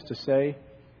 seconds to say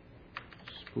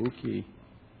spooky.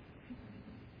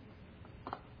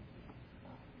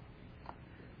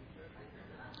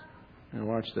 And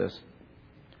watch this.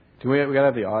 We got to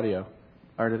have the audio.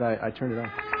 Or did I turned it on?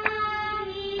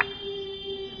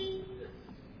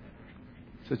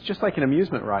 So it's just like an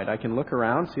amusement ride. I can look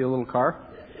around, see a little car.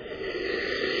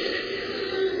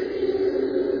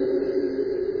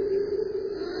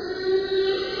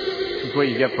 This is what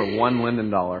you get for $1 Linden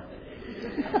dollar.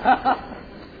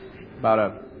 About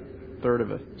a third of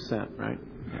a cent, right?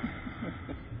 Yeah.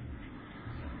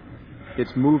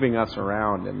 It's moving us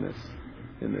around in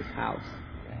this house.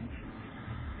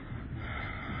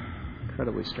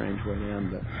 Incredibly strange way to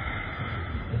end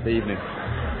the evening.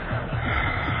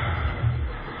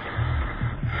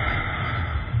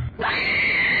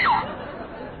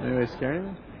 Anybody scare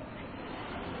anything?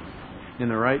 In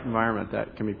the right environment,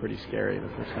 that can be pretty scary the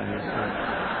first time you hear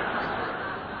it.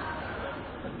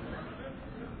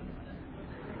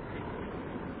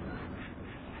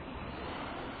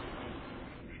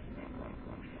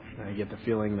 I get the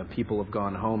feeling that people have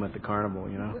gone home at the carnival,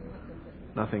 you know?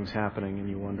 Nothing's happening and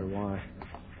you wonder why.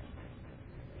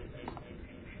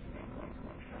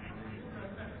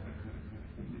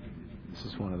 This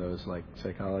is one of those, like,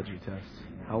 psychology tests.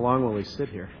 How long will we sit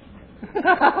here?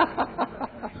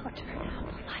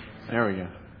 There we go.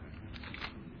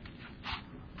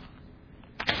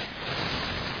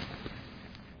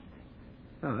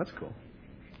 Oh, that's cool.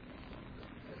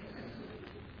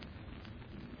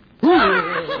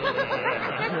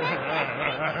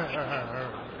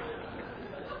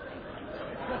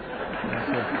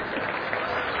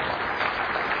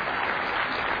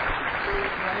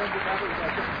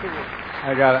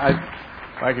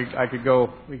 I could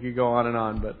go. We could go on and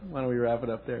on, but why don't we wrap it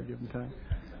up there? Give them time.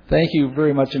 Thank you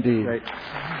very much indeed. Great.